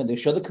 I've got the money.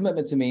 They show the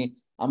commitment to me.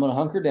 I'm going to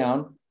hunker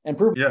down and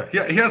prove. Yeah.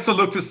 He has to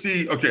look to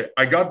see, okay,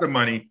 I got the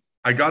money.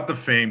 I got the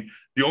fame.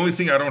 The only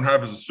thing I don't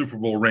have is a Super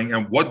Bowl ring.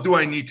 And what do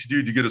I need to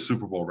do to get a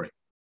Super Bowl ring?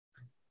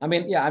 I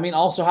mean,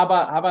 also, how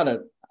about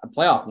a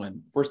playoff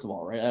win, first of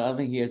all, right? I don't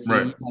think he has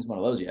one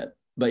of those yet.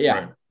 But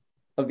yeah.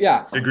 Right.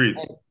 Yeah. Agreed.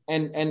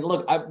 And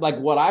look,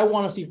 what I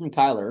want to see from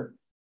Kyler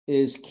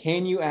is,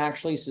 can you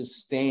actually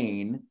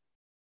sustain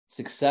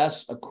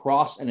success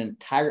across an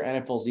entire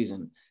NFL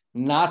season?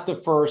 Not the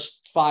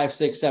first 5,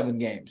 6, 7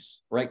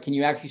 games, right? Can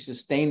you actually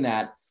sustain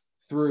that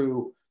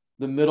through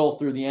the middle,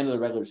 through the end of the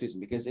regular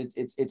season? Because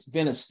it's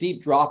been a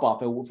steep drop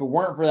off. If it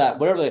weren't for that,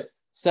 whatever the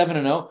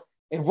 7-0,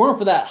 if it weren't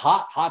for that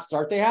hot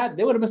start they had,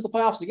 they would have missed the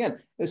playoffs again.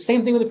 The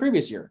same thing with the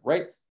previous year,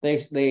 right?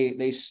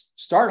 They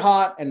start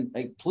hot, and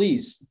like,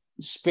 please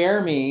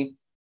spare me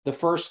the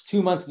first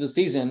 2 months of the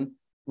season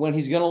when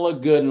he's going to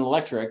look good and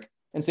electric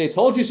and say,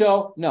 told you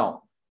so.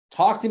 No,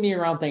 talk to me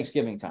around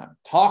Thanksgiving time.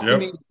 Talk to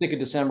me in the thick of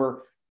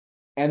December.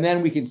 And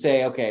then we can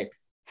say, okay,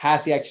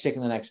 has he actually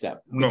taken the next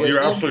step? No, you're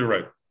absolutely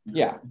right.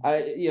 Yeah.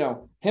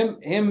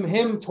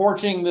 Him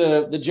torching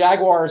the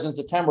Jaguars in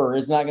September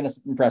is not going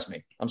to impress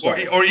me. I'm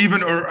sorry. Or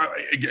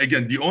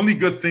again, the only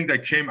good thing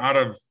that came out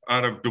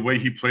of the way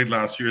he played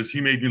last year is he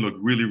made me look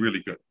really,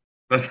 really good.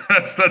 That's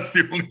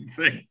the only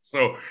thing.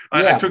 So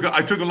I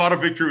took a lot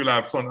of victory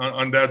laps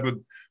on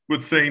that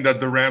with saying that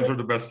the Rams are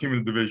the best team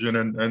in the division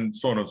and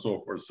so on and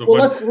so forth. So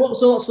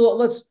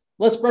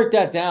let's break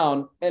that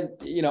down. And,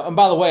 and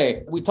by the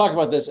way, we talked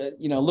about this,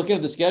 looking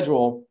at the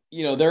schedule,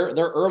 their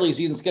early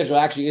season schedule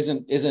actually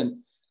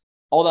isn't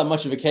all that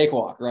much of a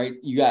cakewalk, right?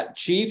 You got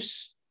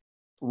Chiefs,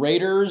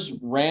 Raiders,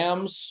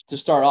 Rams to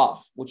start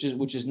off, which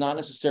is not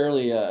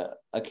necessarily a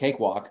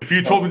cakewalk. If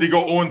you told me they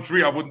go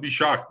 0-3, I wouldn't be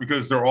shocked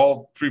because they're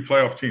all 3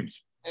 playoff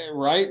teams.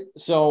 Right.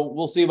 So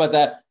we'll see about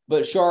that.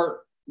 But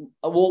Shar,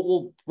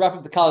 we'll wrap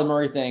up the Kyler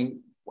Murray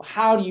thing.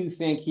 How do you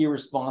think he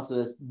responds to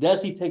this?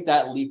 Does he take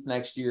that leap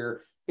next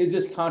year? Is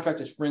this contract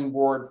a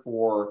springboard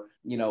for,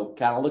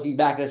 kind of looking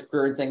back at his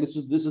career and saying this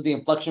is the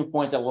inflection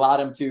point that allowed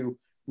him to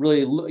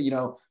really,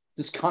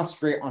 just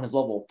concentrate on his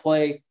level of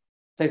play,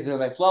 take it to the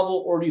next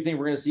level? Or do you think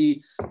we're going to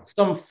see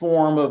some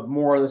form of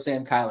more of the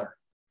same Kyler?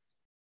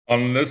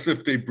 Unless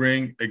if they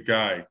bring a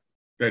guy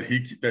that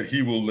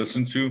he will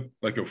listen to,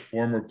 like a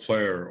former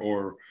player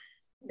or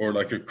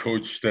like a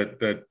coach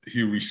that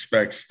he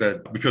respects,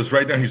 that because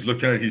right now he's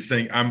looking at it, he's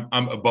saying,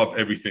 I'm above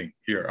everything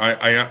here.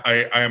 I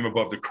am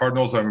above the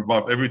Cardinals. I'm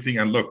above everything.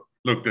 And look,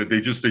 they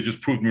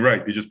just proved me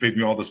right. They just paid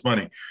me all this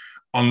money.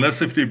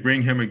 Unless if they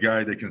bring him a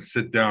guy that can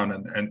sit down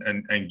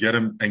and get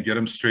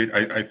him straight,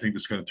 I think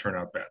it's going to turn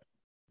out bad.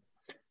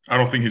 I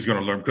don't think he's going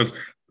to learn, because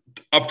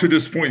up to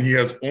this point, he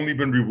has only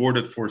been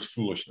rewarded for his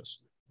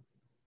foolishness.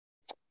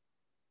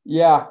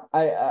 Yeah,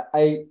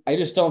 I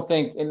just don't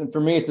think, and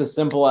for me, it's as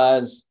simple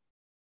as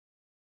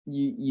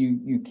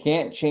you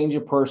can't change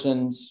a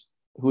person's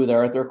who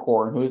they're at their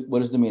core and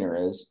what his demeanor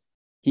is.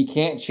 He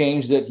can't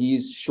change that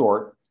he's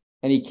short,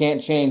 and he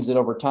can't change that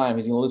over time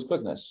he's going to lose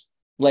quickness.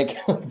 Like,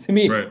 to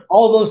me, right.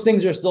 All those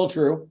things are still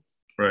true.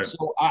 Right.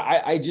 So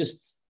I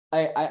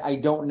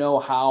don't know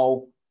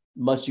how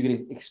much you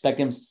could expect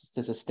him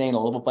to sustain a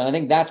level play. And I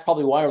think that's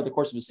probably why over the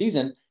course of the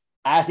season,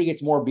 as he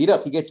gets more beat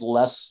up, he gets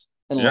less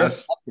and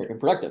less accurate and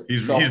productive.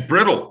 He's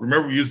brittle.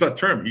 Remember, we use that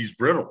term. He's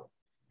brittle.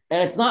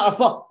 And it's not a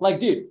fun, like,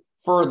 dude,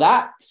 for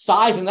that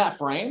size and that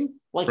frame,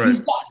 like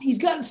he's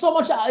gotten so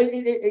much.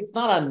 It's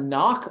not a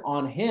knock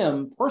on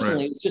him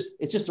personally. Right.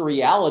 It's just a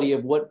reality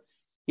of what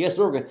he has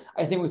to work with.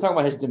 I think we talk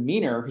about his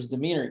demeanor.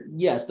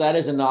 Yes, that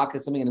is a knock.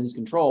 It's something in his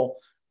control,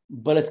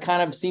 but it's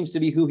kind of seems to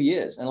be who he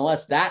is. And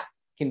unless that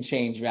can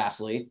change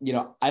vastly,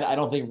 I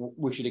don't think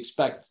we should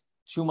expect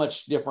too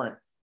much different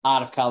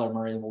out of Kyler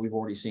Murray than what we've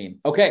already seen.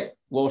 Okay,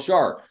 well,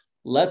 Shar,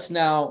 let's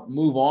now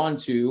move on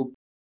to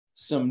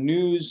some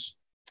news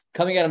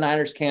coming out of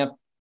Niners camp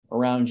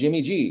around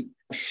Jimmy G.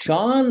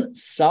 Sean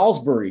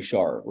Salisbury,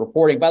 Shar,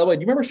 reporting. By the way,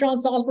 do you remember Sean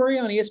Salisbury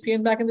on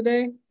ESPN back in the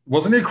day?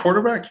 Wasn't he a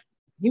quarterback?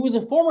 He was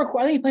a former,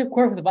 I think he played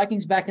quarterback for the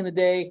Vikings back in the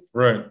day.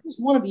 Right. He was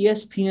one of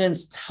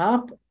ESPN's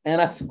top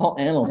NFL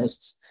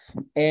analysts,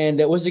 and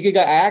it was a good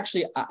guy.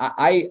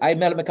 I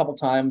met him a couple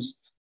times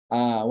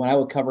when I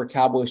would cover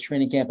Cowboys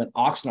training camp in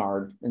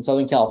Oxnard in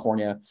Southern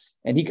California,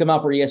 and he'd come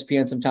out for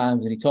ESPN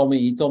sometimes, and he told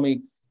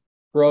me,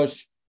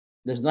 Grosh,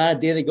 there's not a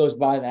day that goes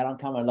by that I don't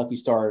count my lucky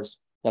stars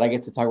that I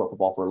get to talk about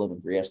football for a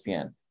living for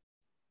ESPN. A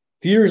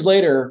few years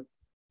later,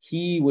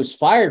 he was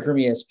fired from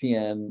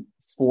ESPN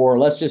for,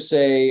 let's just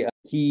say,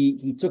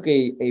 he took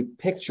a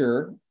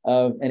picture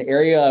of an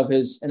area of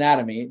his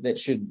anatomy that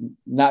should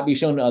not be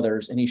shown to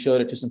others, and he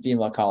showed it to some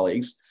female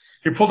colleagues.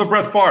 He pulled a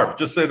Brett Favre.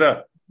 Just say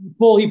that.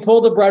 He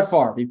pulled the Brett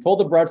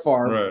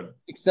Favre. Right.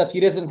 Except he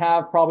doesn't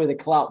have probably the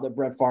clout that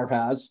Brett Favre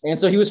has. And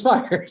so he was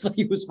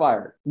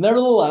fired.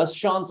 Nevertheless,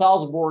 Sean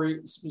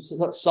Salisbury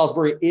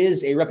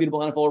is a reputable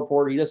NFL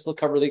reporter. He does still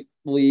cover the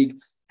league,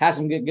 has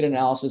some good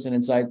analysis and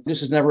insight. This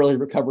has never really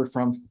recovered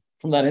from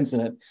that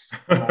incident.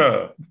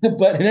 But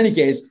in any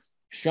case,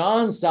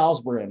 Sean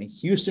Salisbury on a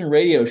Houston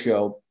radio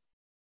show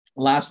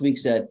last week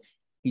said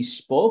he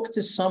spoke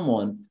to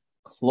someone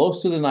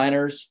close to the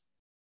Niners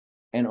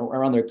and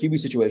around their QB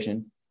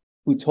situation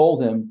who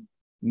told him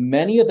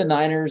many of the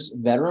Niners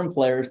veteran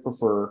players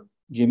prefer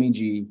Jimmy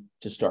G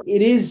to start.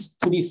 It is,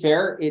 to be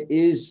fair,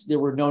 there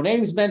were no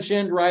names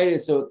mentioned, right?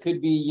 And so it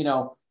could be,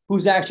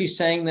 who's actually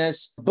saying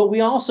this. But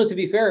we also, to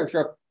be fair,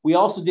 we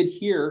also did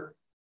hear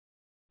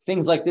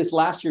things like this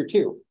last year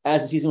too.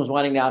 As the season was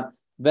winding down,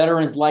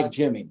 veterans like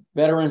Jimmy.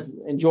 Veterans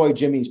enjoy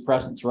Jimmy's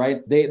presence,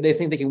 right? They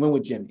think they can win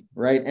with Jimmy,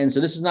 right? And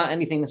so this is not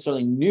anything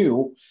necessarily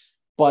new,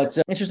 but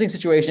interesting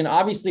situation.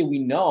 Obviously, we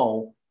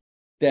know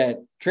that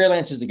Trey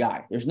Lance is the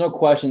guy. There's no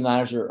question the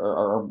Niners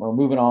are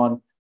moving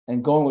on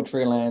and going with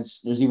Trey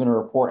Lance. There's even a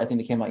report, I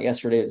think, that came out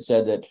yesterday that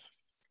said that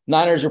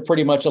Niners are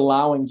pretty much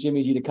allowing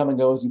Jimmy G to come and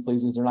go as he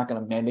pleases. They're not going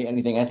to mandate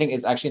anything. I think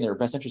it's actually in their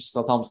best interest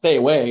to tell him stay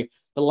away.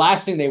 The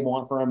last thing they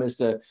want for him is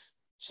to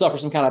suffer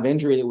some kind of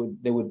injury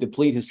that would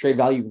deplete his trade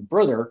value even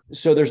further.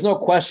 So there's no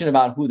question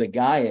about who the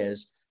guy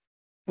is.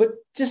 But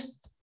just,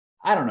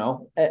 I don't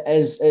know,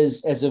 as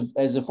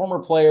a former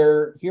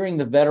player, hearing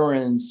the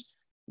veterans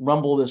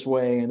rumble this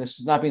way, and this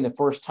is not being the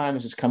first time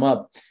this has come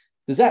up,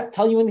 does that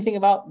tell you anything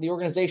about the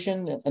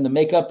organization and the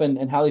makeup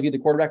and how they view the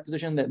quarterback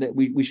position that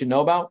we should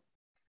know about?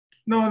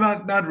 No,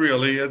 not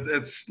really.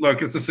 It's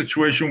a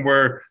situation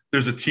where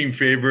there's a team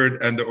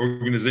favorite and the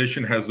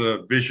organization has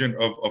a vision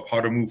of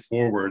how to move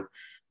forward.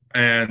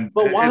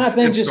 But why not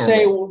then just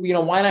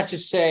normal. Why not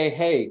just say,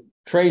 hey,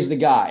 Trey's the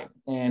guy?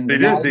 And they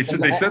did. They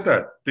said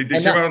that. They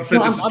came out and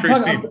said this is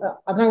Trey's team.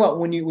 I'm talking about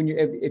when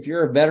if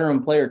you're a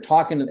veteran player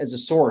talking as a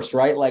source,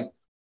 right? Like,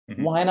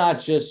 why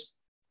not just,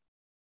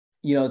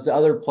 to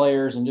other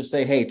players and just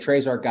say, hey,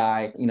 Trey's our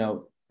guy.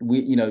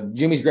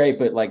 Jimmy's great,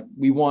 but like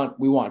we want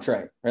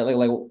Trey, right?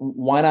 Like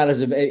why not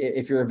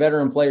if you're a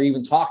veteran player,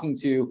 even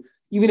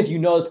if you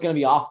know it's going to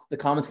be off, the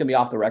comment's going to be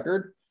off the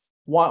record.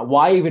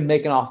 Why even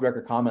make an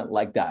off-the-record comment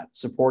like that,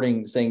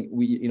 saying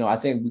I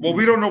think. Well,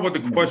 we don't know what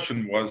the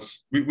question was.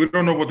 We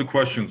don't know what the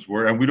questions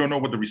were, and we don't know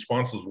what the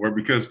responses were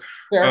because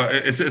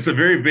it's a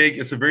very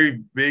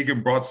vague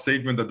and broad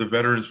statement that the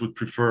veterans would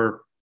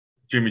prefer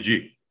Jimmy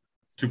G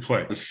to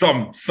play.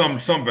 Some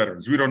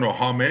veterans. We don't know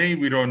how many.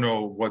 We don't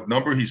know what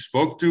number he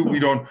spoke to. We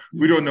don't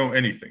know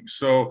anything.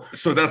 So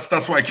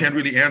that's why I can't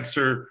really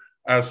answer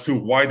as to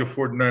why the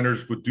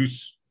 49ers would do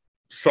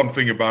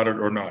something about it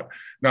or not.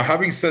 Now,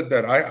 having said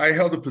that, I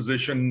held a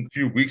position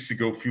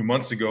a few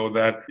months ago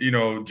that,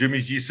 Jimmy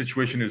G's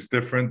situation is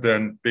different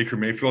than Baker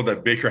Mayfield,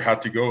 that Baker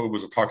had to go. It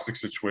was a toxic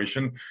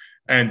situation.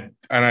 And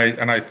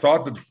I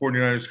thought that the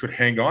 49ers could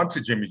hang on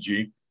to Jimmy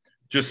G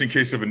just in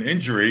case of an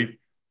injury,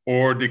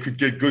 or they could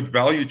get good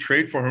value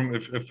trade for him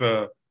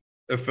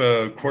if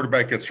a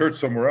quarterback gets hurt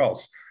somewhere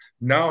else.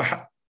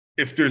 Now,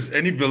 if there's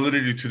any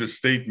validity to the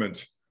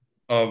statement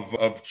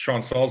of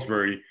Sean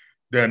Salisbury,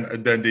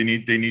 then they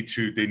need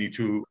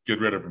to get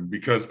rid of him,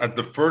 because at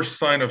the first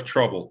sign of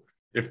trouble,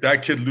 if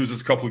that kid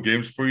loses a couple of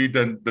games for you,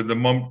 then the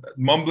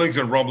mumblings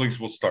and rumblings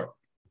will start.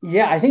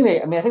 Yeah, I think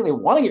they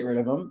want to get rid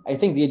of him. I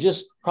think they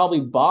just probably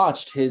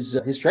botched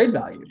his trade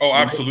value. Oh,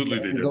 absolutely,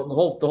 they did. The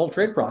whole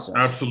trade process.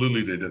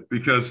 Absolutely, they did,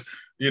 because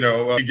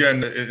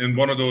Again, in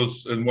one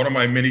of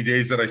my many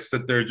days that I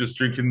sit there just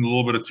drinking a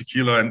little bit of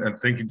tequila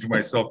and thinking to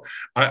myself,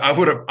 I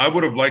would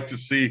have liked to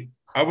see.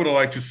 I would have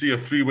liked to see a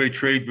three-way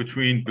trade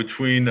between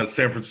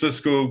San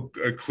Francisco,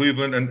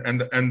 Cleveland, and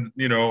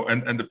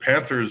the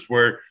Panthers,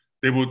 where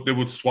they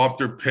would swap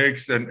their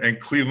picks, and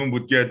Cleveland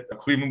would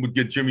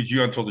get Jimmy G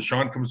until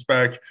Deshaun comes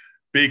back.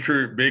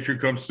 Baker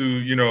comes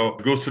to,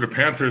 goes to the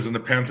Panthers, and the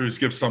Panthers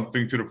give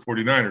something to the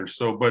 49ers.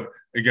 So, but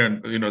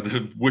again,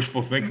 the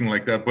wishful thinking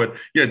like that. But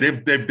yeah,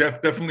 they've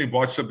definitely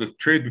botched up the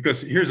trade,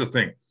 because here's the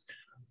thing: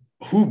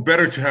 who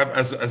better to have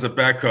as a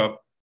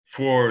backup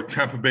for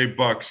Tampa Bay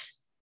Bucks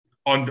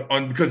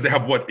because they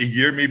have a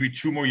year, maybe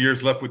 2 more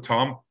years left with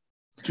Tom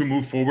to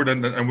move forward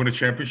and win a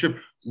championship.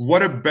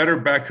 What a better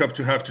backup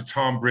to have to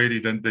Tom Brady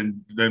than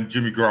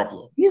Jimmy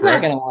Garoppolo. He's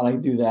correct? Not going to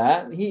want to do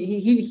that.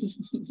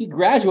 He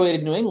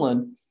graduated New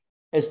England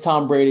as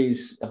Tom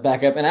Brady's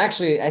backup, and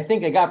actually, I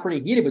think it got pretty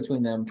heated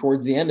between them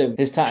towards the end of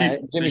his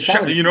time.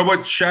 You know what?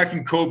 Shaq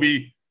and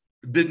Kobe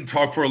didn't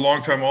talk for a long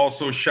time.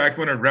 Also, Shaq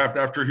went and rapped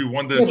after he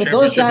won the championship.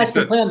 But those guys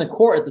can play on the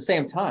court at the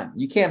same time.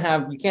 You can't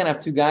have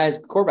 2 guys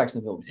quarterbacks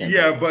in the field at the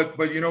same time.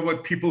 But you know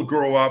what? People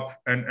grow up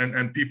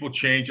and people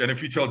change. And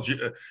if you tell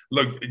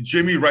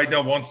Jimmy right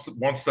now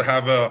wants to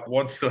have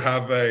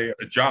a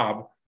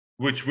job,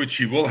 which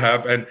he will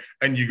have,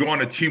 and you go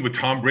on a team with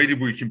Tom Brady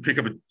where you can pick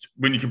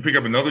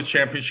up another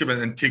championship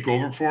and take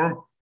over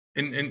for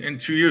him in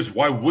 2 years,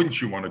 why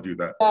wouldn't you want to do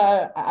that?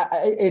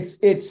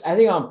 It's I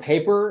think on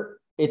paper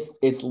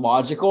it's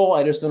logical.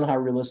 I just don't know how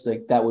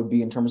realistic that would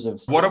be in terms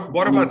of what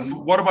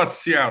about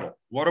Seattle?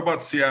 What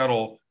about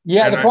Seattle?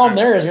 Yeah, the problem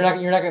there is you're not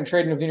going to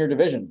trade within your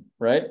division,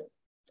 right?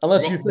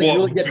 Unless you're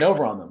really getting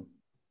over on them.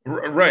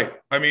 Right.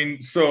 I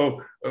mean,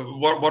 so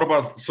what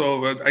about?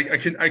 So I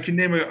can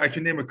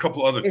name a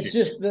couple other teams. It's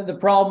just the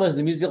problem is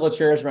the musical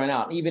chairs ran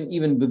out.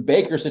 Even the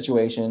Baker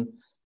situation,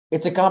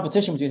 it's a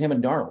competition between him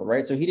and Darnold,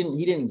 right? So he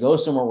didn't go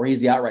somewhere where he's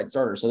the outright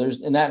starter. So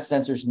in that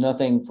sense, there's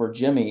nothing for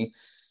Jimmy.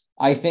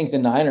 I think the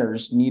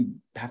Niners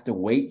have to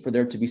wait for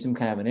there to be some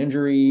kind of an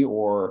injury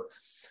or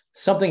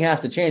something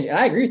has to change. And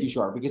I agree with you,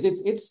 Sharp, because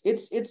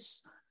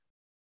it's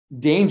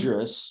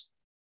dangerous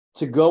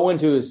to go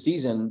into a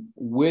season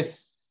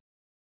with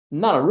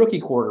not a rookie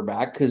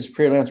quarterback, because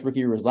Trey Lance's rookie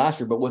year was last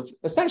year, but with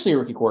essentially a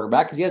rookie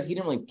quarterback, because he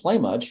didn't really play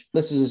much.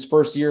 This is his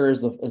first year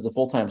as the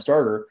full-time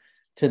starter,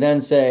 to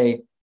then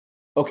say,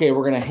 okay,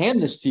 we're going to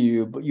hand this to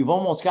you, but you've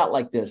almost got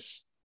like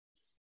this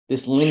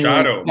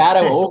lingering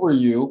shadow over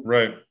you.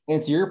 Right.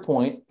 And to your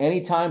point,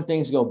 anytime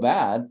things go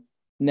bad,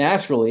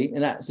 naturally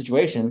in that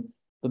situation,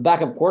 the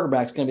backup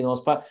quarterback is going to be the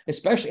most popular,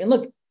 especially. And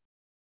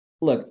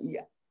look,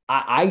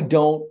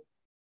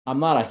 I'm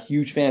not a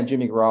huge fan of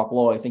Jimmy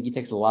Garoppolo. I think he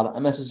takes a lot of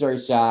unnecessary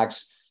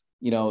sacks,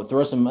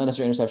 throws some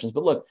unnecessary interceptions.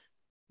 But look,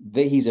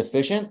 he's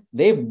efficient.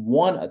 They've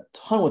won a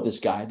ton with this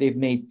guy. They've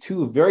made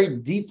 2 very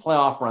deep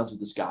playoff runs with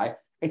this guy.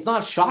 It's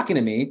not shocking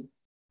to me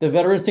the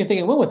veterans think they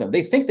can win with him.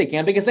 They think they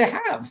can because they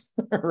have,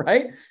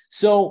 right?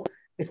 So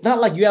it's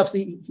not like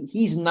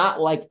he's not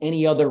like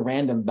any other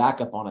random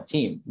backup on a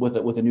team with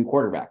a new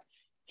quarterback.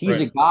 He's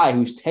a guy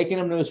who's taken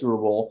him to a Super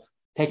Bowl,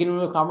 taken him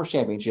to a conference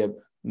championship,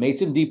 made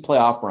some deep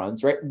playoff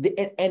runs, right?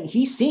 And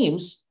he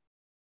seems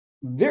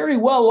very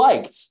well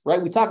liked,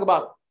 right? We talk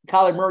about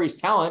Kyler Murray's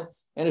talent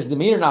and his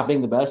demeanor not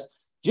being the best.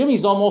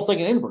 Jimmy's almost like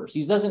an inverse.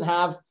 He doesn't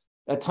have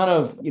a ton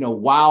of,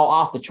 wow,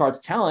 off the charts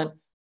talent,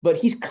 but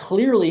he's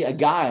clearly a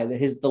guy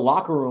that the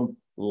locker room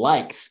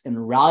likes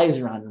and rallies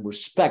around and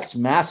respects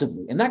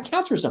massively. And that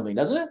counts for something,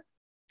 doesn't it?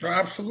 It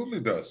absolutely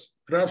does.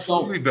 It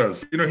absolutely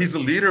does. He's a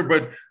leader,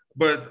 but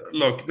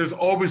look, there's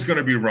always going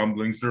to be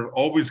rumblings. There are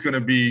always going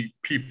to be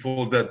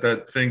people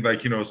that think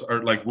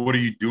are like, what are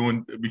you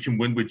doing? We can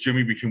win with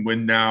Jimmy. We can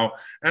win now.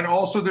 And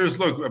also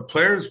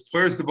players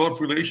develop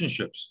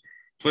relationships.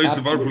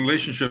 Develop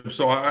relationships.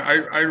 So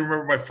I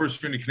remember my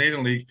first year in the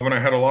Canadian League when I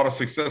had a lot of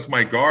success.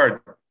 My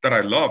guard that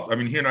I loved. I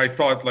mean, he and I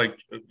thought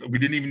we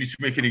didn't even need to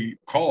make any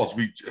calls.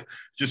 We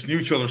just knew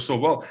each other so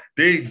well.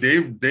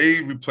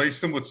 They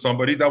replaced him with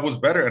somebody that was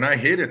better, and I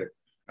hated it.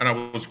 And I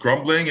was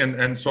grumbling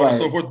and so on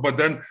and so forth. But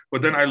then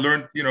I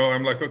learned,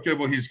 I'm like, okay,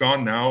 well, he's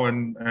gone now,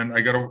 and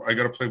I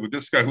gotta play with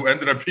this guy who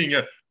ended up being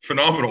a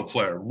phenomenal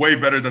player, way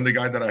better than the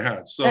guy that I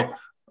had. So,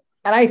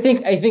 and I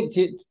think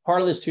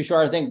part of this too,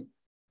 Shar, I think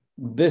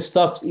this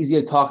stuff's easy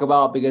to talk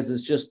about because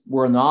it's just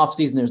we're in the off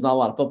season. There's not a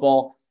lot of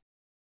football.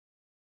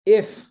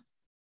 If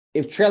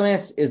Trey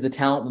Lance is the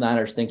talent the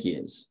Niners think he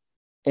is,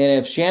 and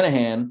if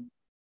Shanahan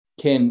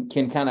can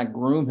kind of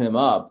groom him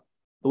up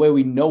the way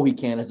we know he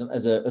can as one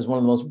of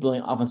the most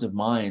brilliant offensive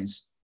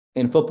minds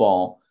in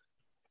football,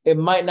 it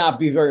might not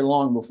be very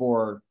long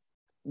before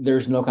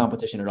there's no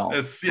competition at all.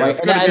 Right?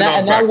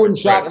 And that wouldn't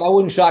shock. That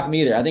wouldn't shock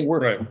me either. I think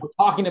we're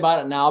talking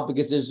about it now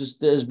because there's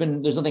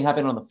nothing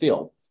happening on the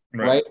field,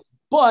 right?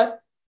 But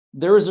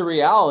there is a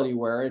reality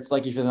where it's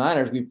like if you're the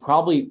Niners, we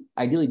probably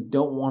ideally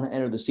don't want to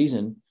enter the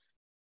season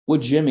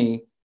with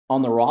Jimmy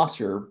on the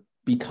roster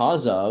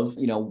because of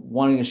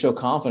wanting to show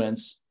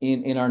confidence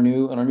in our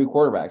new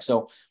quarterback.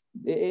 So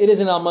it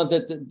is an element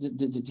that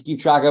to keep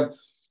track of.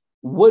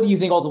 What do you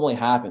think ultimately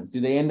happens?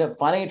 Do they end up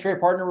finding a trade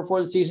partner before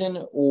the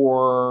season,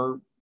 or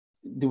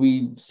do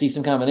we see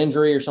some kind of an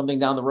injury or something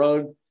down the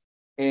road,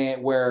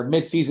 and where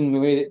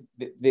midseason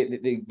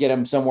they get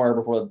him somewhere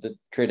before the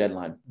trade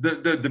deadline?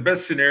 The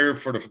best scenario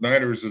for the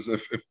Niners is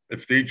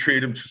if they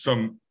trade him to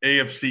some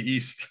AFC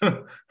East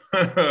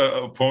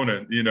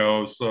opponent,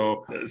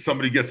 so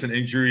somebody gets an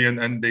injury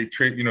and they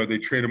trade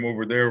him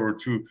over there, or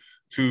to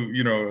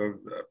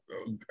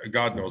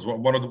God knows,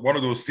 one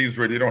of those teams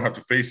where they don't have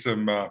to face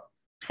him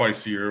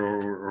twice a year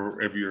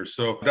or every year.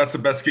 So that's the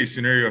best case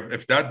scenario.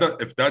 If that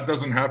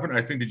doesn't happen,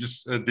 I think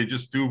they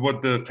just do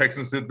what the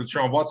Texans did with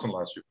Sean Watson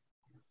last year.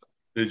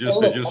 They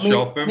just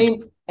shelf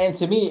him. And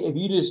to me,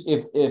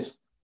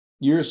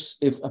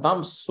 if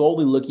I'm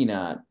solely looking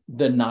at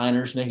the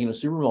Niners making a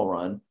Super Bowl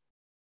run,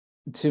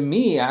 to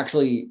me,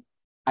 actually,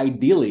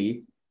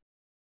 ideally,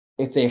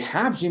 if they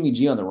have Jimmy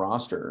G on the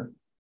roster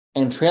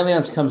and Trey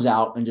Lance comes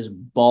out and just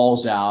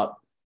balls out,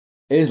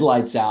 is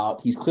lights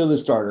out, he's clearly the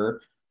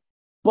starter.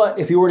 But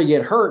if he were to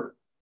get hurt,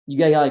 you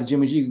got a guy like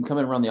Jimmy G who can come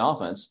in and run the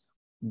offense.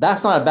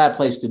 That's not a bad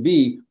place to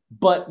be.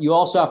 But you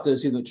also have to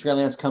assume that Trey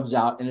Lance comes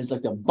out and is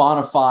like the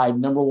bona fide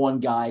number one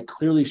guy,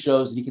 clearly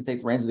shows that he can take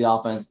the reins of the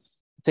offense,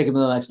 take him to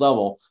the next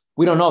level.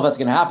 We don't know if that's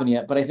going to happen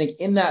yet. But I think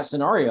in that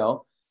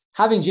scenario,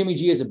 having Jimmy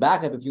G as a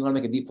backup, if you want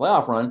to make a deep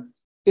playoff run,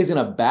 isn't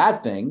a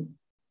bad thing,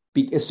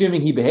 assuming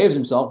he behaves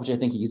himself, which I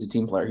think he's a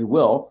team player. He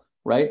will,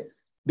 right?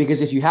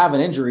 Because if you have an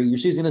injury, your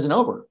season isn't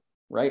over,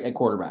 right, at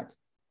quarterback.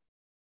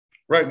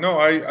 Right. No,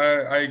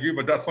 I agree,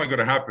 but that's not going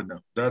to happen now.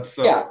 That's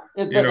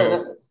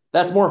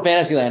that's more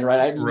fantasy land,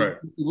 right? Right.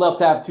 You love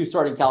to have two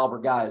starting caliber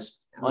guys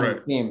on your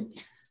team.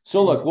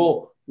 So look,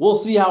 we'll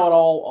see how it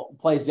all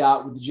plays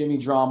out with the Jimmy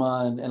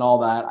drama and all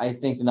that. I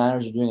think the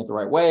Niners are doing it the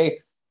right way.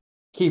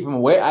 Keep him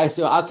away. I'll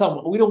tell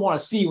them, we don't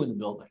want to see you in the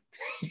building.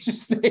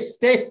 Just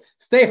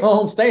stay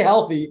home, stay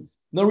healthy.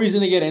 No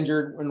reason to get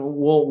injured, and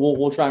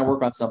we'll try and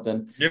work on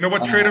something. You know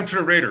what? Trade him to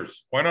the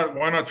Raiders. Why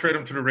not trade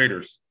him to the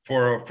Raiders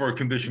for a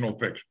conditional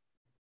pick?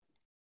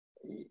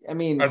 I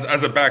mean,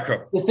 as a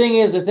backup. The thing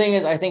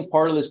is, I think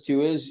part of this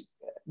too is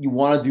you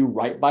want to do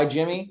right by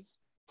Jimmy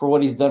for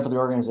what he's done for the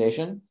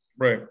organization.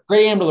 Right.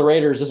 Trading him to the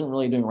Raiders isn't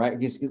really doing right.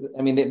 They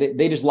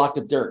just locked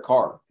up Derek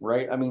Carr,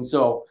 right? I mean,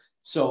 so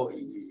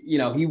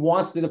he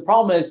wants to. The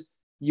problem is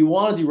you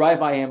want to do right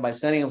by him by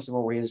sending him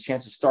somewhere where he has a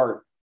chance to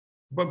start.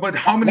 But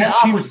how many that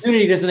teams?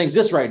 Opportunity doesn't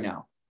exist right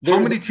now. How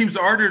many teams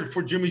are there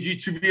for Jimmy G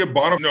to be a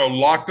bottom,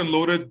 locked and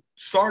loaded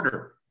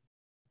starter?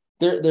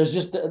 There's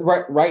just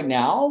right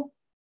now.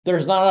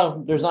 There's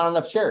not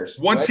enough shares.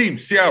 One team,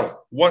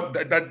 Seattle.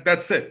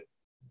 That's it.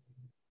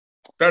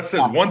 That's it.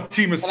 One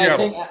team is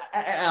Seattle.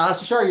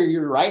 Honestly, sure,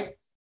 you're right.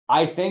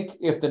 I think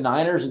if the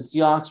Niners and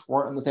Seahawks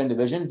weren't in the same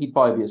division, he'd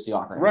probably be a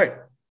Seahawk right.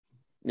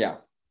 Yeah,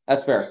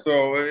 that's fair.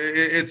 So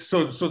it's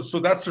so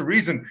that's the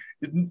reason.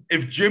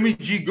 If Jimmy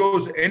G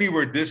goes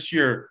anywhere this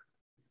year,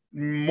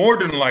 more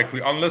than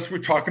likely, unless we're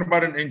talking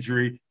about an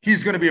injury,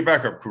 he's going to be a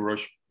backup,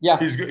 Kurush. Yeah,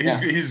 he's going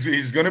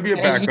to be a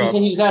backup.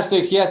 He has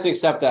to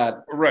accept that.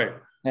 Right.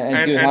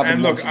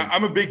 And look,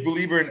 I'm a big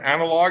believer in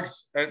analogs,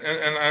 and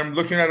I'm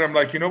looking at him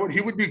like, you know what,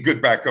 he would be a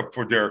good backup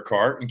for Derek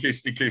Carr in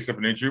case of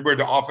an injury where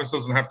the offense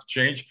doesn't have to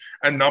change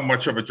and not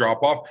much of a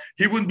drop off.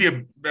 He wouldn't be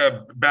a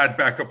bad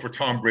backup for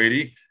Tom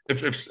Brady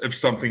if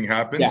something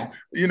happens. Yeah.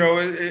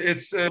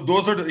 It's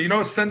those are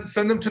the,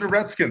 send them to the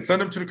Redskins,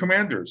 send them to the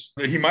Commanders.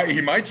 He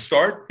might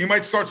start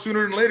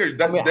sooner than later.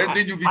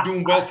 Then you'll be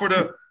doing well for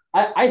the.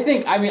 I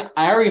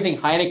already think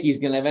Heineke is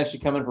going to eventually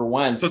come in for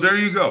Wentz. So there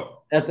you go.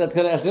 It's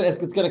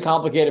going to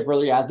complicate it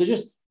further. Yeah,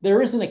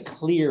 there isn't a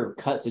clear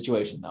cut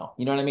situation though.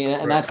 You know what I mean?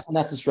 And that's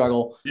the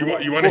struggle. You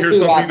want to hear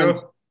something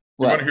though?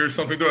 You want to hear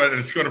something though? And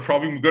it's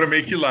probably going to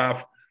make you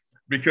laugh,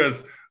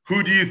 because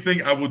who do you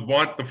think I would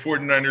want the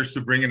 49ers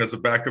to bring in as a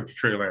backup to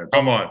Trey Lance?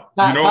 Come on.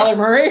 Kyler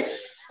Murray?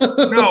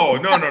 No.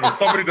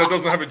 Somebody that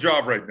doesn't have a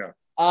job right now.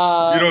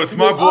 It's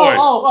my boy.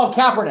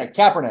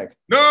 Kaepernick.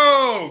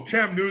 No,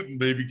 Cam Newton,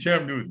 baby.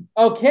 Cam Newton.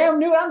 Oh, Cam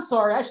Newton. I'm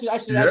sorry. I should.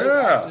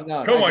 Yeah.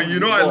 Come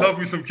on. I love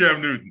me some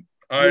Cam Newton.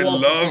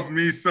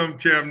 Me some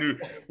Cam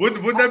Newton.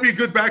 Wouldn't that be a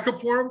good backup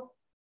for him?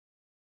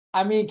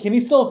 I mean, can he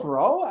still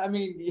throw? I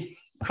mean,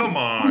 come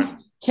on.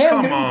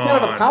 Cam Newton's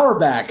kind of a power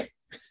back.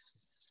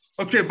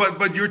 Okay,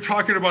 but you're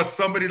talking about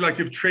somebody like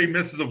if Trey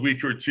misses a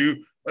week or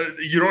two,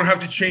 you don't have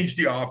to change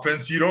the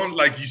offense. You don't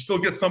you still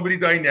get somebody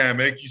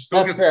dynamic. You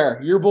still That's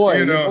fair. Your boy.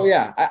 You know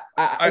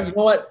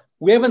what?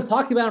 We haven't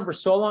talked about him for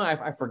so long.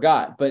 I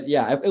forgot. But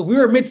yeah, if we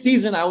were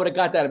mid-season, I would have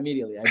got that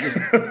immediately. It's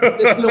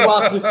been a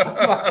while since we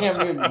talked about Cam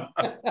Newton.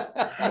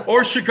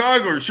 Or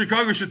Chicago.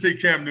 Chicago should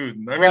take Cam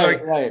Newton.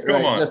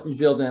 Come on. Justin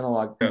Fields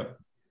analog. Yeah.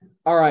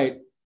 All right.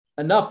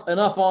 Enough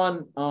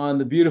on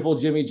the beautiful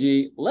Jimmy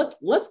G.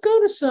 Let's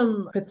go to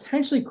some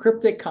potentially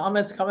cryptic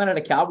comments coming out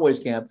of Cowboys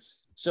camp.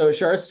 So,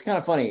 sure, this is kind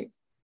of funny.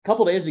 A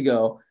couple days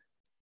ago,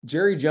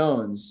 Jerry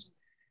Jones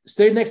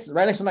stayed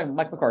right next to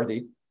Mike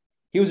McCarthy.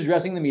 He was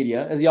addressing the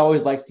media, as he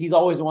always likes. He's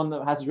always the one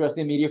that has to address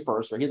the media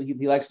first, right?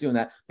 He likes doing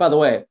that. By the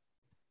way,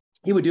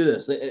 he would do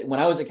this. When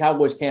I was at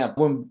Cowboys camp,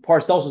 when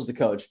Parcells was the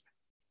coach,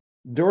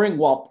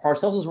 while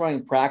Parcells was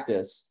running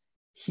practice,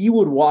 he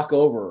would walk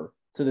over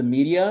to the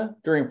media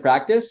during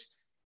practice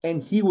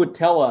and he would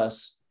tell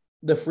us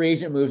the free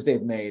agent moves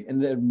they've made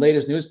and the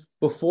latest news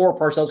before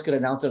Parcells could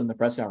announce it in the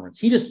press conference.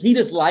 He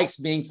just likes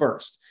being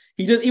first.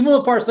 Even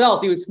with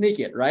Parcells, he would sneak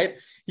it, right?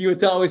 He would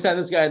tell, we signed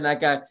this guy and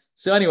that guy.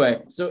 So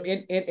anyway, so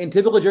in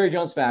typical Jerry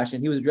Jones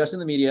fashion, he was addressing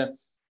the media.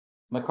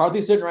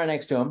 McCarthy's sitting right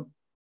next to him.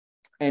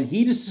 And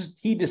he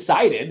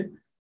decided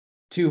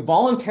to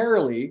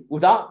voluntarily,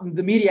 without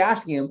the media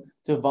asking him,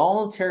 to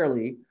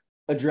voluntarily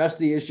address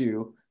the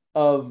issue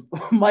of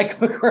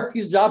Mike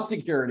McCarthy's job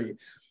security.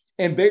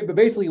 And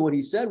basically what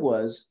he said,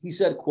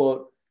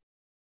 quote,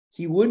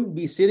 he wouldn't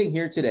be sitting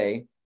here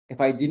today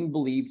if I didn't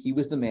believe he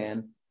was the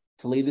man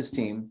to lead this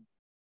team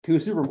to a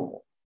Super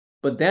Bowl.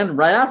 But then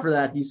right after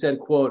that, he said,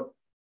 quote,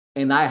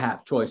 and I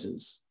have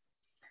choices.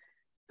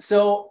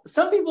 So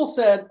some people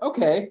said,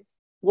 okay,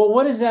 well,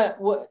 what is that?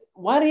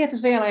 Why do you have to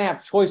say, and I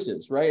have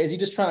choices, right? Is he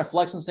just trying to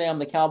flex and say I'm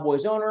the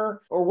Cowboys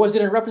owner? Or was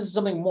it in reference to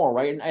something more,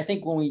 right? And I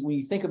think when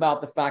you think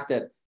about the fact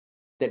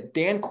that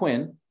Dan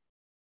Quinn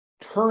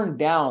turned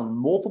down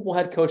multiple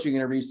head coaching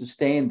interviews to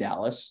stay in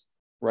Dallas,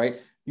 right?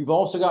 You've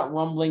also got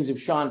rumblings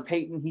of Sean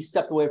Payton. He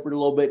stepped away for a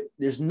little bit.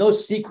 There's no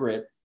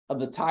secret of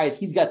the ties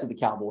he's got to the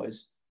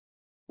Cowboys,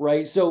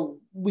 right? So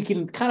we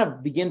can kind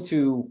of begin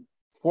to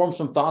form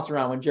some thoughts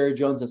around when Jerry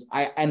Jones says,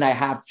 I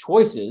have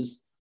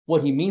choices,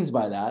 what he means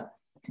by that.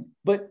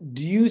 But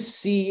do you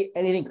see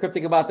anything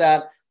cryptic about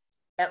that?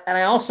 And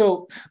I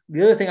also,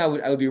 the other thing I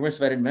would be remiss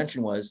if I didn't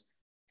mention was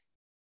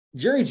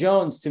Jerry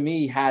Jones, to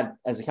me, had,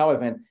 as a Cowboy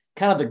fan,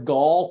 kind of the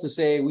gall to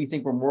say we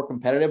think we're more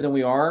competitive than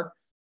we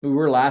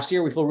were last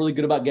year. We feel really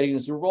good about getting to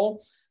the Super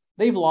Bowl.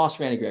 They've lost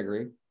Randy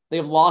Gregory.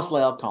 They've lost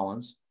La'el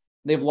Collins.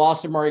 They've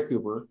lost Amari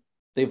Cooper.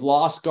 They've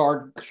lost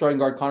starting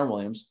guard Connor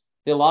Williams.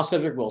 They lost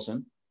Cedric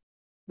Wilson.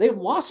 They've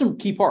lost some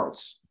key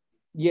parts.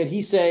 Yet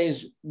he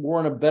says we're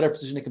in a better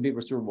position to compete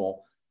for Super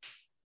Bowl.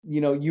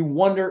 You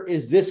wonder,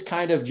 is this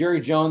kind of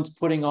Jerry Jones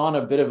putting on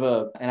a bit of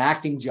an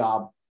acting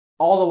job,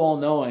 all the while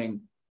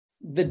knowing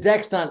the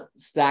deck's not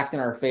stacked in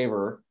our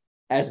favor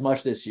as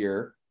much this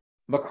year.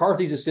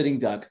 McCarthy's a sitting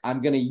duck.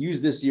 I'm going to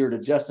use this year to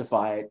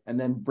justify it and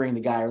then bring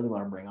the guy I really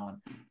want to bring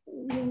on.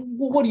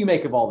 What do you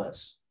make of all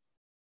this?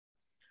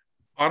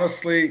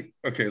 Honestly,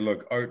 okay,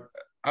 look,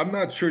 I'm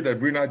not sure that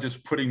we're not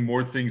just putting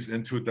more things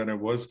into it than it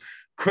was.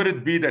 Could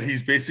it be that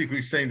he's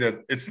basically saying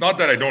that it's not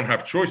that I don't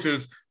have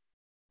choices?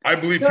 I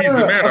believe he's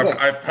the man. Okay.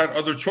 I've had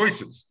other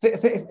choices.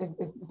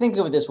 Think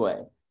of it this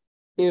way.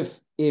 If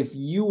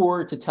you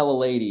were to tell a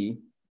lady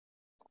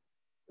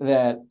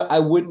that I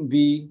wouldn't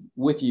be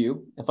with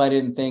you if I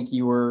didn't think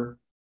you were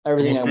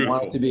everything I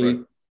wanted to be, right,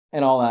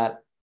 and all that.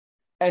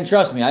 And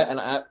trust me,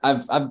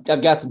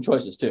 I've got some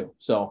choices too.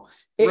 So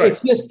right,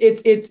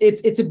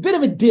 it's a bit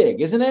of a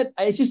dig, isn't it?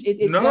 It's just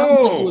it no.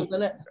 Sounds like it was,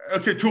 isn't it?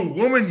 Okay, to a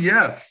woman,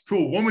 yes.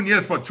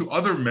 But to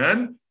other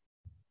men,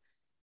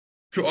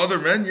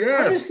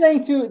 yes. I'm just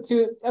saying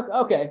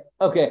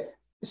okay.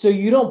 So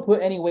you don't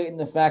put any weight in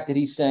the fact that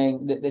he's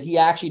saying that he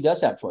actually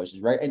does have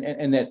choices, right?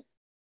 And that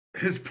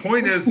his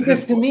point is,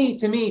 because to me,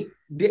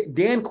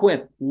 Dan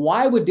Quinn.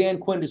 Why would Dan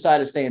Quinn decide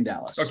to stay in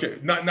Dallas? Okay,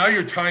 now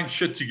you're tying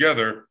shit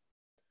together.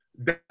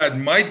 That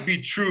might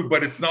be true,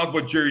 but it's not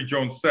what Jerry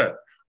Jones said.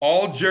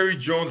 All Jerry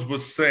Jones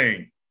was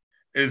saying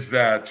is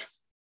that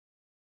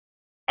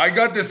I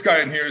got this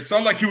guy in here. It's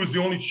not like he was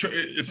the only.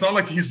 It's not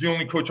like he's the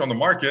only coach on the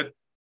market.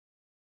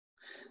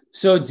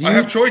 So I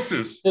have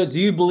choices. So do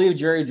you believe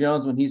Jerry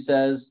Jones when he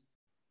says,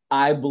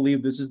 I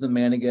believe this is the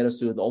man to get us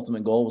to the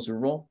ultimate goal of Super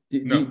Bowl?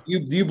 Do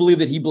you believe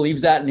that he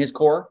believes that in his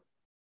core?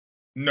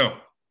 No.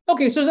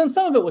 Okay, so then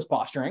some of it was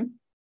posturing.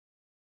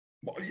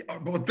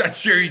 Well, that's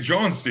Jerry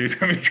Jones, dude.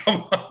 I mean,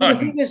 come on. The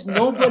thing is,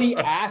 nobody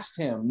asked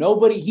him.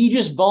 He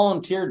just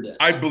volunteered this.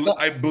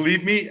 I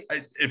believe me.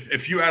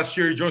 If you ask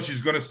Jerry Jones,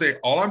 he's going to say,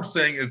 all I'm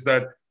saying is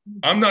that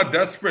I'm not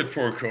desperate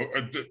for a coach.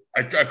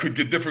 I could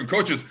get different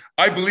coaches.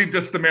 I believe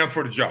that's the man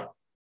for the job.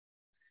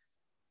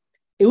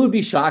 It would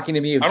be shocking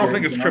to me. I don't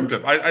think it's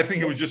cryptic. I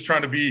think it was just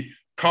trying to be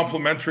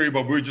complimentary,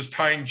 but we're just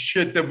tying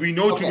shit that we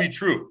know to be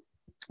true.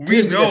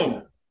 Here's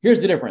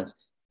the difference.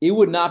 It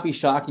would not be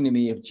shocking to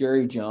me if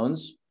Jerry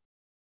Jones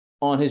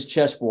on his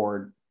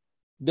chessboard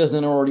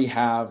doesn't already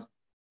have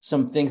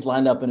some things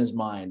lined up in his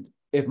mind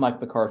if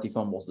Mike McCarthy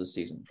fumbles this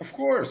season. Of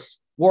course.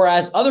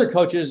 Whereas other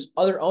coaches,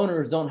 other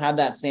owners don't have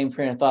that same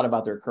train of thought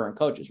about their current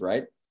coaches,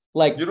 right?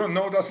 Like, you don't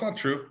know, that's not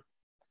true.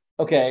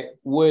 Okay,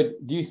 do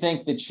you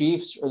think the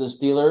Chiefs or the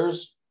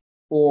Steelers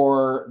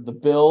or the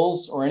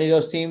Bills or any of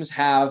those teams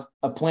have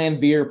a plan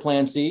B or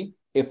plan C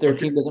if their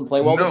team doesn't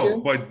play well this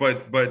year?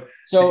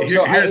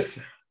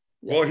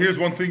 No, here's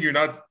one thing you're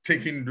not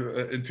taking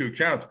into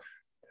account.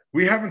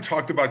 We haven't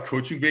talked about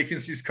coaching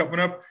vacancies coming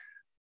up.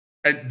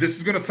 And this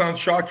is going to sound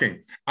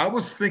shocking. I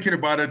was thinking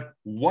about it.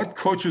 What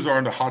coaches are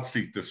on the hot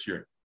seat this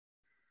year?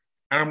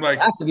 And I'm like,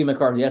 it has to be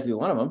McCarthy. It has to be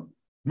one of them.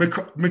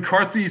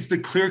 McCarthy is the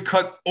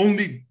clear-cut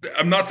only.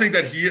 I'm not saying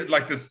that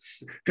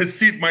his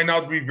seat might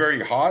not be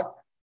very hot,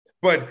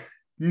 but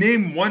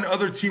name one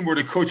other team where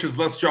the coach has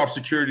less job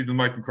security than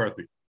Mike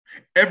McCarthy.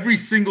 Every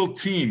single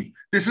team.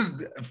 This is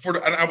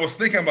and I was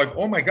thinking, I'm like,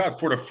 oh my God,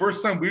 for the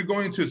first time, we're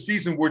going into a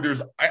season where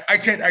I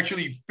can't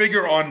actually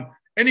figure on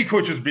any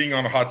coaches being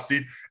on a hot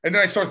seat. And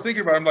then I start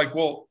thinking about it, I'm like,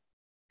 well,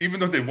 even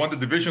though they won the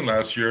division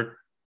last year,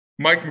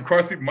 Mike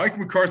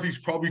McCarthy's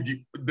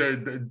probably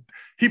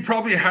he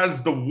probably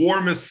has the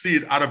warmest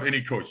seat out of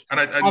any coach. And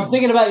I'm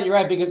thinking about it. You're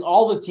right, because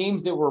all the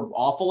teams that were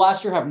awful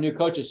last year have new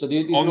coaches. So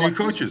these all are new like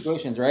coaches,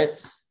 situations, right?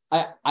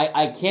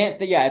 I can't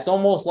think. Yeah, it's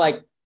almost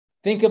like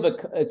think of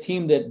a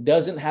team that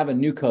doesn't have a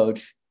new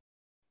coach,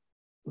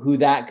 who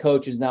that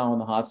coach is now on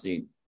the hot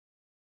seat.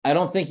 I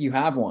don't think you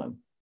have one.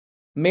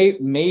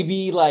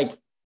 Maybe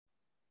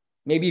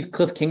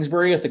Cliff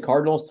Kingsbury if the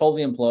Cardinals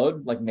totally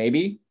implode. Like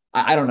maybe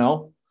I don't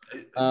know.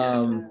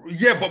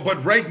 Yeah,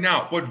 but right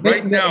now,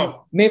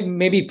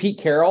 maybe Pete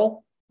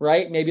Carroll,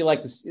 right? Maybe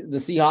like the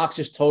Seahawks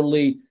just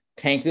totally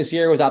tank this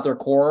year without their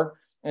core,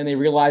 and they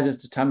realize it's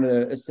just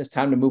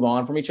time to move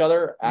on from each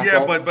other.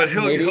 Yeah, but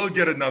he'll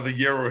get another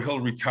year or he'll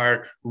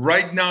retire.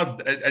 Right now,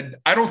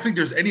 I don't think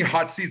there's any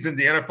hot seats in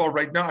the NFL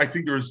right now. I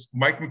think there's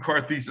Mike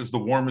McCarthy's is the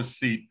warmest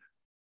seat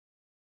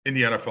in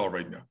the NFL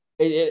right now.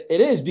 It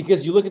is,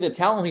 because you look at the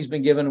talent he's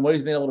been given and what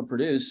he's been able to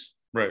produce.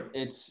 Right.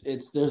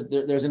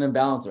 There's an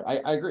imbalance there.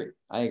 I agree.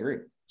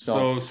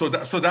 So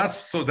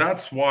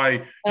that's why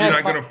you're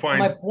not going to find.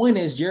 My point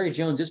is Jerry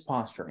Jones is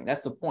posturing.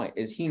 That's the point.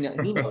 Is he knows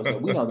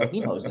that we know that he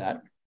knows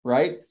that,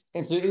 right?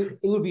 And so it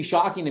would be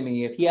shocking to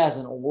me if he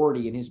hasn't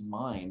already in his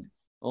mind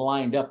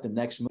lined up the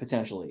next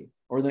potentially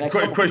or the next.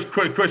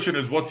 Question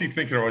is, what's he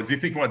thinking about? Is he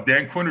thinking about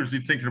Dan Quinn or is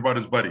he thinking about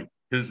his buddy?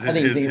 I think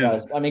he's thinking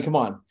about his. I mean, come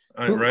on.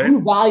 Right?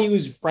 Who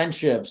values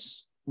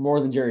friendships more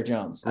than Jerry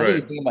Jones? I think he's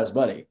thinking about his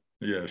buddy.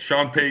 Yeah,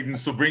 Sean Payton.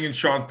 So bring in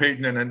Sean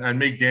Payton and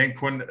make Dan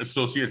Quinn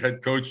associate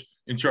head coach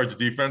in charge of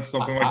defense,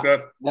 something like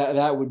that.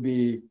 That would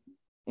be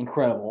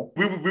incredible.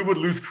 We would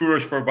lose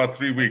Kurosh for about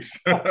 3 weeks.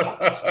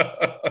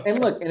 And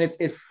look, and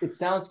it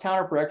sounds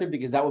counterproductive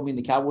because that would mean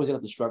the Cowboys would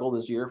have to struggle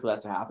this year for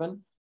that to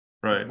happen.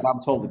 Right. But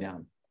I'm totally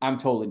down.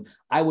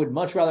 I would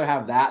much rather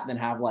have that than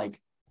have like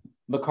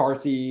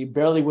McCarthy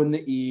barely win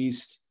the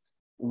East,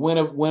 win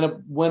a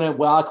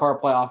wild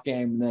card playoff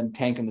game, and then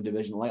tank in the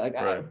division. Right.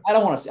 I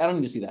don't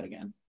need to see that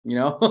again. You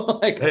know,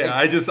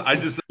 I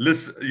just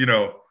listen. You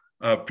know,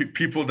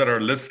 people that are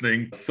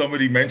listening.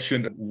 Somebody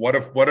mentioned, what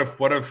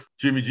if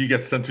Jimmy G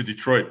gets sent to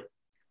Detroit?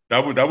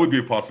 That would be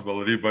a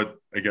possibility, but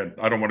again,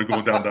 I don't want to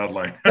go down that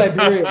line.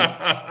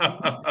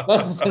 Siberia.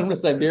 Let's send him to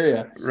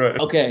Siberia. Right.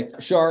 Okay,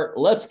 Shar,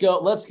 let's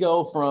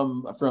go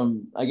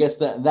from I guess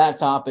that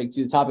topic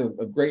to the topic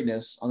of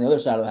greatness on the other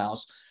side of the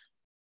house.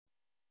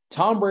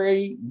 Tom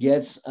Brady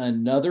gets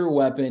another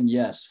weapon.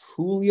 Yes,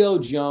 Julio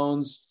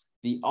Jones,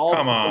 the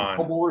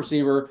all-pro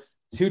receiver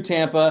to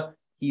Tampa.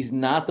 He's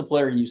not the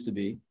player he used to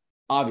be,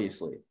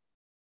 obviously.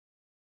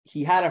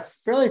 He had a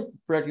fairly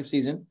productive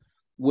season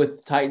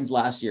with Titans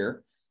last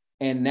year.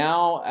 And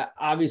now,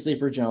 obviously,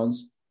 for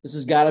Jones, this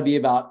has got to be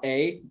about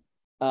A,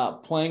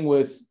 playing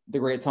with the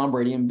great Tom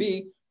Brady, and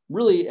B,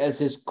 really as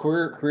his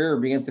career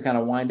begins to kind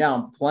of wind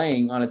down,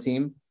 playing on a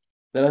team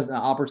that has an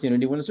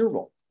opportunity to win a Super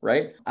Bowl,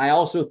 right? I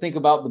also think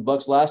about the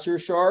Bucs last year,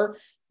 Shar,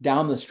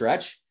 down the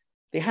stretch.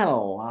 They had a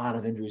lot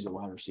of injuries at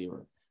wide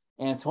receiver.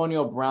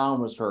 Antonio Brown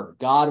was hurt.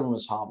 Godwin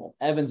was hobbled.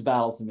 Evans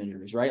battled some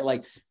injuries, right?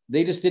 Like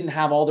they just didn't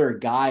have all their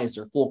guys,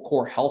 their full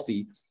core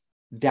healthy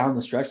down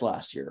the stretch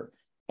last year.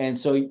 And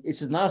so it's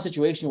just not a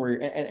situation where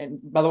and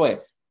by the way,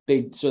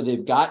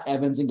 they've got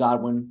Evans and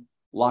Godwin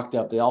locked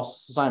up. They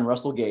also signed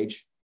Russell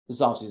Gage this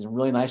offseason,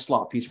 really nice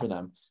slot piece for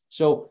them.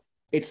 So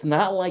it's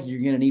not like you're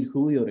going to need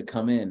Julio to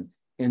come in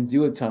and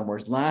do a ton.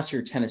 Whereas last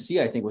year,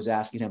 Tennessee, I think, was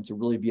asking him to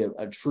really be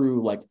a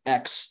true like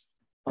X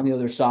on the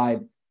other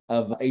side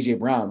of AJ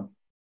Brown.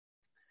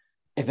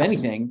 If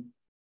anything,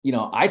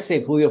 I'd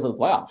save Julio for the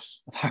playoffs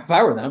if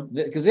I were them,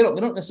 because they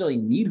don't necessarily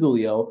need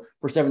Julio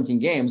for 17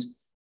 games.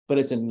 But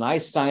it's a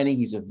nice signing.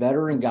 He's a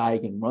veteran guy. He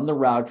can run the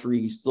route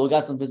tree. He's still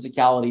got some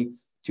physicality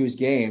to his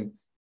game.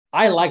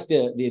 I like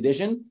the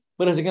addition,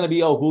 but is it going to be,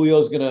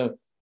 Julio's going to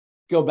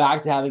go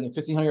back to having a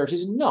 1,500-yard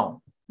season?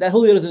 No, that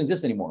Julio doesn't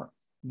exist anymore.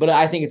 But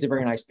I think it's a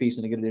very nice piece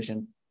and a good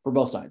addition for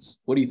both sides.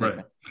 What do you think?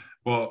 Right.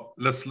 Well,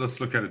 let's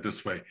look at it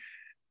this way.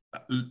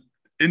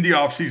 In the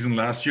offseason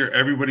last year,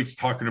 everybody's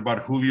talking about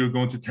Julio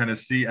going to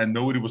Tennessee, and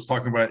nobody was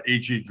talking about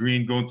AJ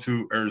Green going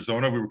to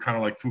Arizona. We were kind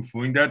of like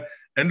foo-fooing that.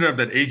 Ended up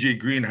that AJ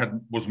Green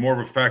was more of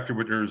a factor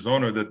with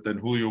Arizona than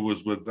Julio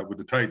was with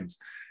the Titans.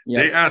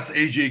 Yep. They asked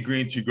AJ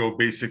Green to go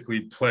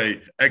basically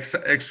play X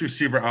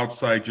receiver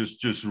outside,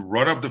 just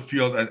run up the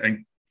field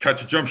and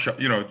catch a jump shot,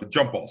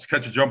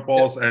 catch a jump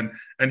balls, yep.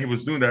 and he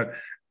was doing that.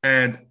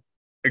 And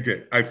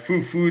again, I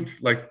foo-fooed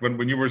like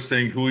when you were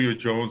saying Julio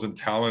Jones and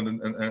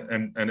talent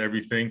and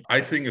everything.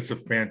 I think it's a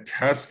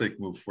fantastic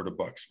move for the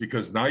Bucs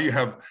because now you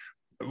have.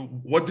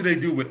 What do they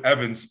do with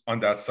Evans on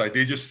that side?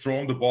 They just throw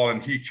him the ball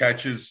and he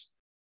catches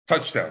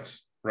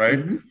touchdowns, right?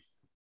 Mm-hmm.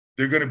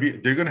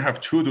 They're gonna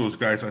have two of those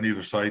guys on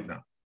either side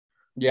now.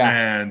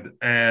 Yeah,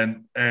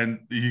 and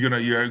you're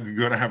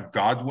gonna have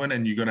Godwin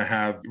and you're gonna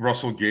have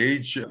Russell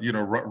Gage,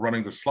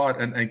 running the slot.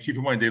 And keep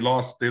in mind they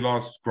lost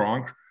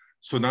Gronk,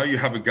 So now you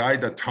have a guy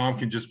that Tom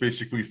can just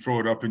basically throw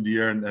it up in the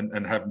air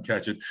and have him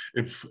catch it.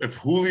 If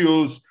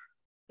Julio's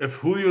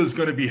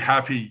going to be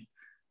happy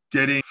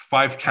getting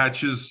 4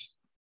 catches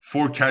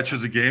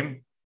a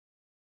game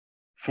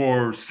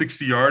for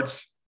 60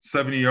 yards,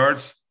 70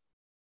 yards,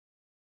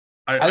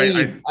 I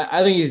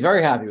think he's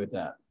very happy with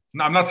that.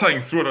 No, I'm not telling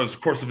you through it as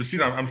the course of the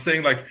season. I'm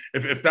saying like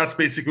if that's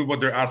basically what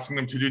they're asking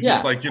them to do,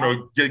 just like,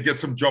 get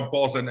some jump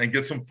balls and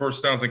get some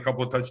first downs and a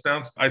couple of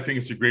touchdowns. I think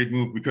it's a great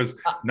move because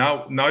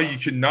now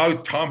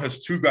Tom has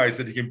 2 guys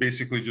that he can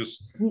basically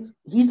just.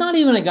 He's not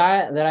even a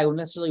guy that I would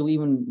necessarily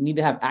even need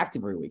to have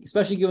active every week,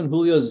 especially given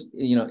Julio's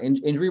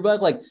injury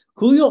bug. Like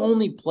Julio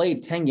only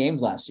played 10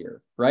 games last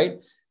year,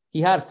 right? He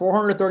had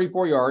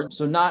 434 yards,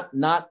 so not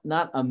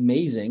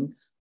amazing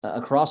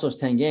across those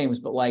 10 games,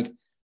 but like.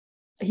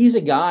 He's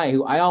a guy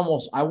who I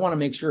want to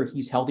make sure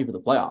he's healthy for the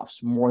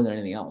playoffs more than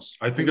anything else.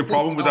 I think the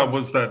problem with that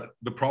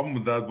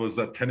was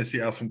that Tennessee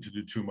asked him to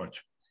do too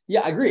much.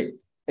 Yeah, agreed.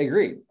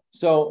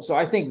 So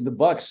I think the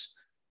Bucks,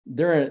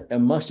 they're in a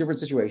much different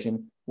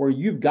situation where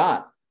you've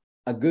got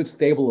a good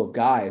stable of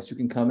guys who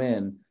can come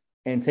in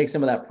and take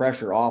some of that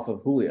pressure off of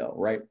Julio,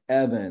 right?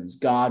 Evans,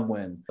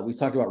 Godwin. We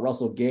talked about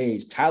Russell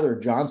Gage, Tyler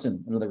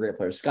Johnson, another great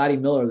player, Scotty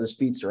Miller, the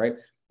speedster, right?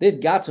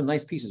 They've got some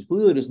nice pieces.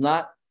 Julio does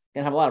not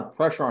and have a lot of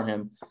pressure on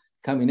him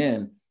coming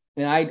in.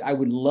 And I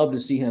would love to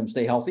see him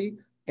stay healthy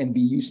and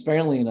be used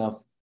sparingly enough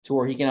to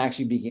where he can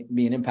actually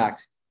be an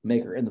impact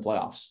maker in the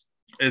playoffs.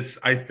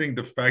 I think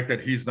the fact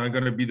that he's not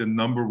going to be the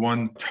number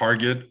 1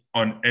 target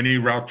on any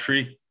route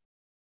tree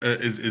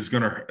is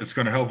going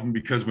to help him,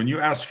 because when you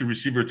ask your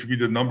receiver to be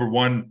the number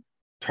 1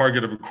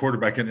 target of a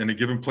quarterback in a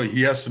given play,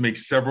 he has to make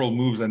several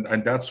moves,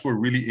 and that's where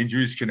really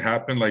injuries can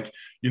happen, like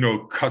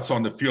cuts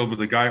on the field with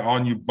the guy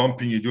on you,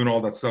 bumping you, doing all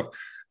that stuff.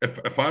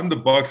 If I'm the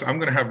Bucks, I'm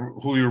going to have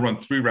Julio run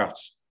 3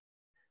 routes.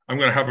 I'm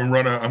going to have him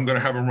run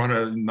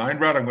a 9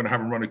 route. I'm going to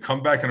have him run a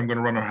comeback, and I'm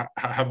going to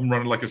have him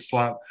run like a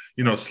slant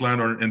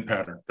or an in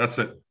pattern. That's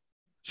it.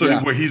 So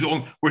where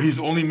he's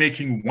only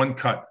making 1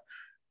 cut.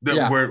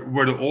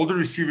 Where the older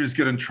receivers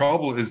get in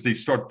trouble is they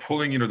start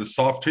pulling, the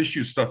soft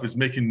tissue stuff is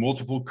making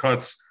multiple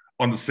cuts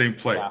on the same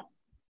play.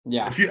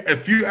 Yeah.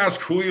 If you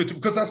ask Julio to,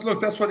 because that's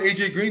what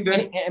AJ Green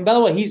did. And by the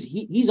way,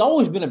 he's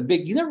always been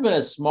he's never been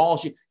a small.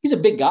 He's a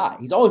big guy.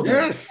 He's always been.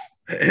 Yes.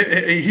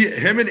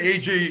 Him and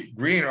AJ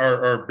Green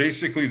are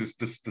basically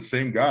the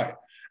same guy.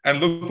 And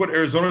look what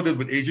Arizona did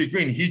with AJ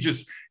Green.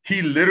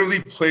 He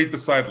literally played the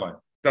sideline.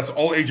 That's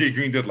all AJ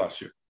Green did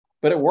last year.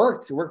 But it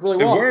worked. It worked really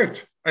well. It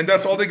worked. And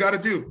that's all they got to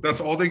do.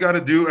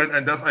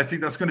 And I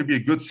think that's going to be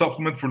a good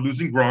supplement for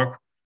losing Gronk.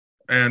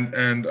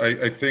 And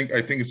I think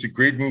it's a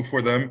great move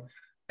for them.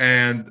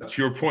 And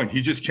to your point,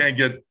 he just can't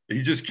get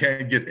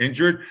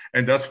injured.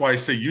 And that's why I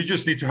say you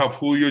just need to have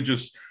Julio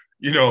just,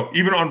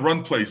 even on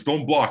run plays,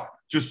 don't block.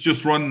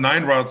 Just run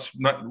 9 routes,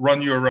 not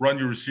run your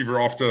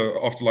receiver off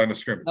the line of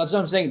scrimmage. That's what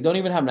I'm saying. Don't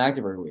even have him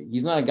active every week.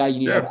 He's not a guy you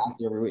need to have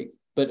active every week.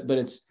 But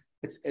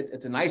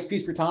it's a nice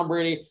piece for Tom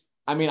Brady.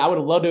 I mean, I would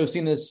have loved to have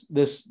seen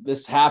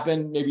this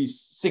happen maybe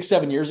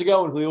 6-7 years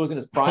ago when Julio was in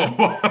his prime.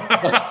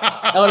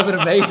 That would have been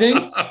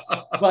amazing.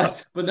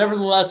 But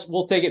nevertheless,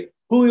 we'll take it.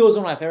 Julio is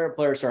one of my favorite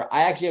players, sir.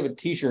 I actually have a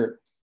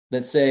T-shirt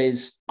that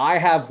says, "I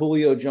have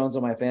Julio Jones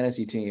on my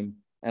fantasy team,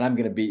 and I'm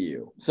going to beat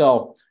you."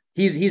 So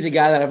he's a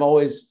guy that I've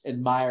always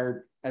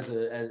admired as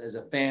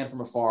a fan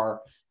from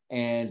afar.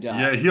 And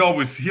he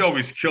always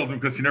killed me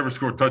because he never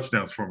scored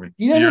touchdowns for me.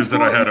 He doesn't years score,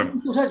 that I had him.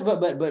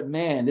 But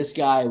man, this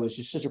guy was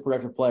just such a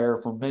productive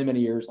player for many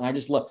years, and I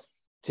just love.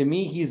 To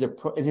me, he's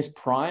in his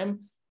prime,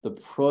 the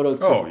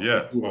prototype. Oh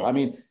yeah, well, I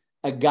mean,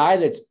 a guy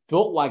that's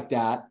built like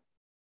that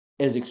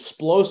is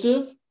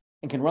explosive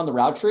and can run the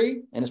route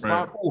tree. And his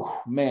prime,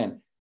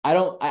 man,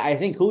 I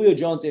think Julio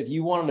Jones. If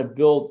you wanted to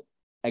build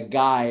a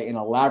guy in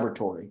a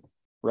laboratory,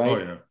 right? Oh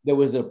yeah, that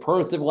was a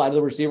prototypical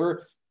ideal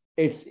receiver.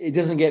 It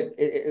doesn't get.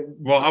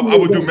 I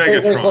would do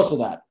Megatron. Very close to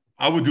that.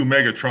 I would do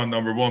Megatron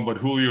number 1, but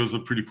Julio's a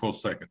pretty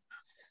close second.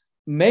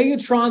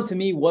 Megatron to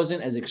me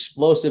wasn't as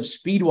explosive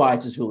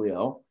speed-wise as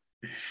Julio.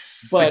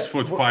 But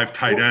 6'5"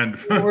 tight end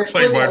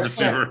playing wide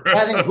receiver.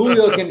 I think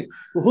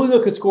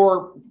Julio could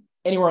score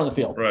anywhere on the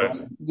field. Right.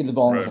 Get the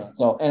ball in the hand.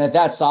 So, and at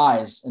that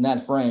size and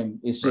that frame,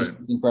 it's just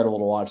it's incredible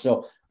to watch.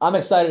 So I'm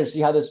excited to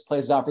see how this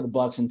plays out for the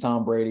Bucs and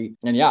Tom Brady.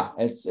 And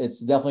it's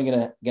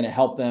definitely gonna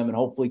help them and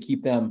hopefully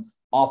keep them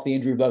off the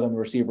injury bug on the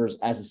receivers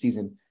as the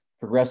season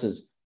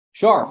progresses.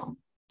 Sure.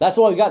 That's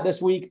all we got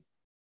this week.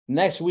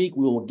 Next week,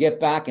 we will get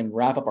back and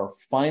wrap up our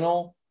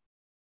final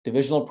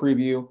divisional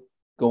preview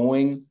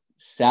going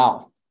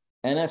south.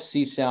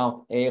 NFC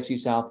South, AFC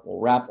South.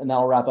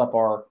 That'll wrap up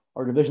our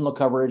divisional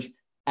coverage.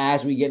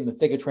 As we get in the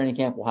thick of training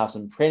camp, we'll have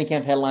some training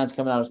camp headlines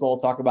coming out as well. We'll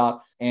talk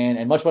about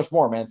and much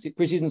more, man.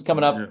 Preseason's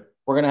coming up. Yeah.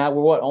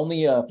 We're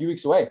only a few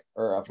weeks away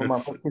from our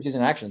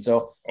preseason action.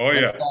 So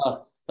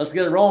let's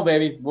get it rolling,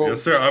 baby.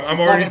 Yes, sir. I'm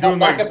already doing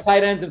my backup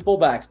tight ends and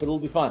fullbacks, but it'll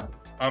be fun.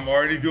 I'm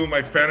already doing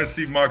my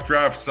fantasy mock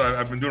drafts.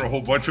 I've been doing a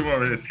whole bunch of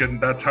them. It's getting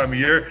that time of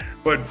year,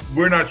 but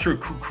we're not sure.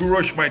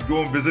 Kurosh might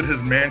go and visit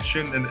his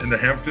mansion in the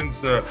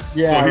Hamptons.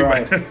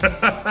 Right.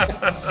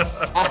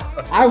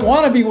 I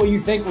want to be what you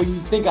think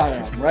I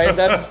am, right?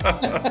 That's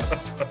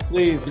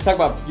please. You talk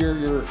about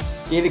your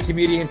gated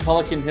community in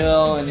Pelican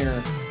Hill and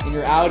your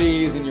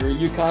Audis and your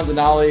Yukons and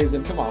Ollies,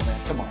 and come on,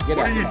 man, come on, get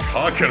what out.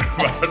 What are you talking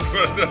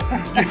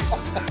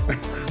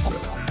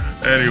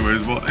about?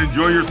 Anyways, well,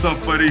 enjoy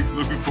yourself, buddy.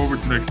 Looking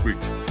forward to next week.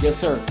 Yes,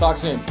 sir. Talk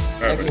soon. All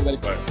Thanks, right, everybody.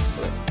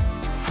 bye.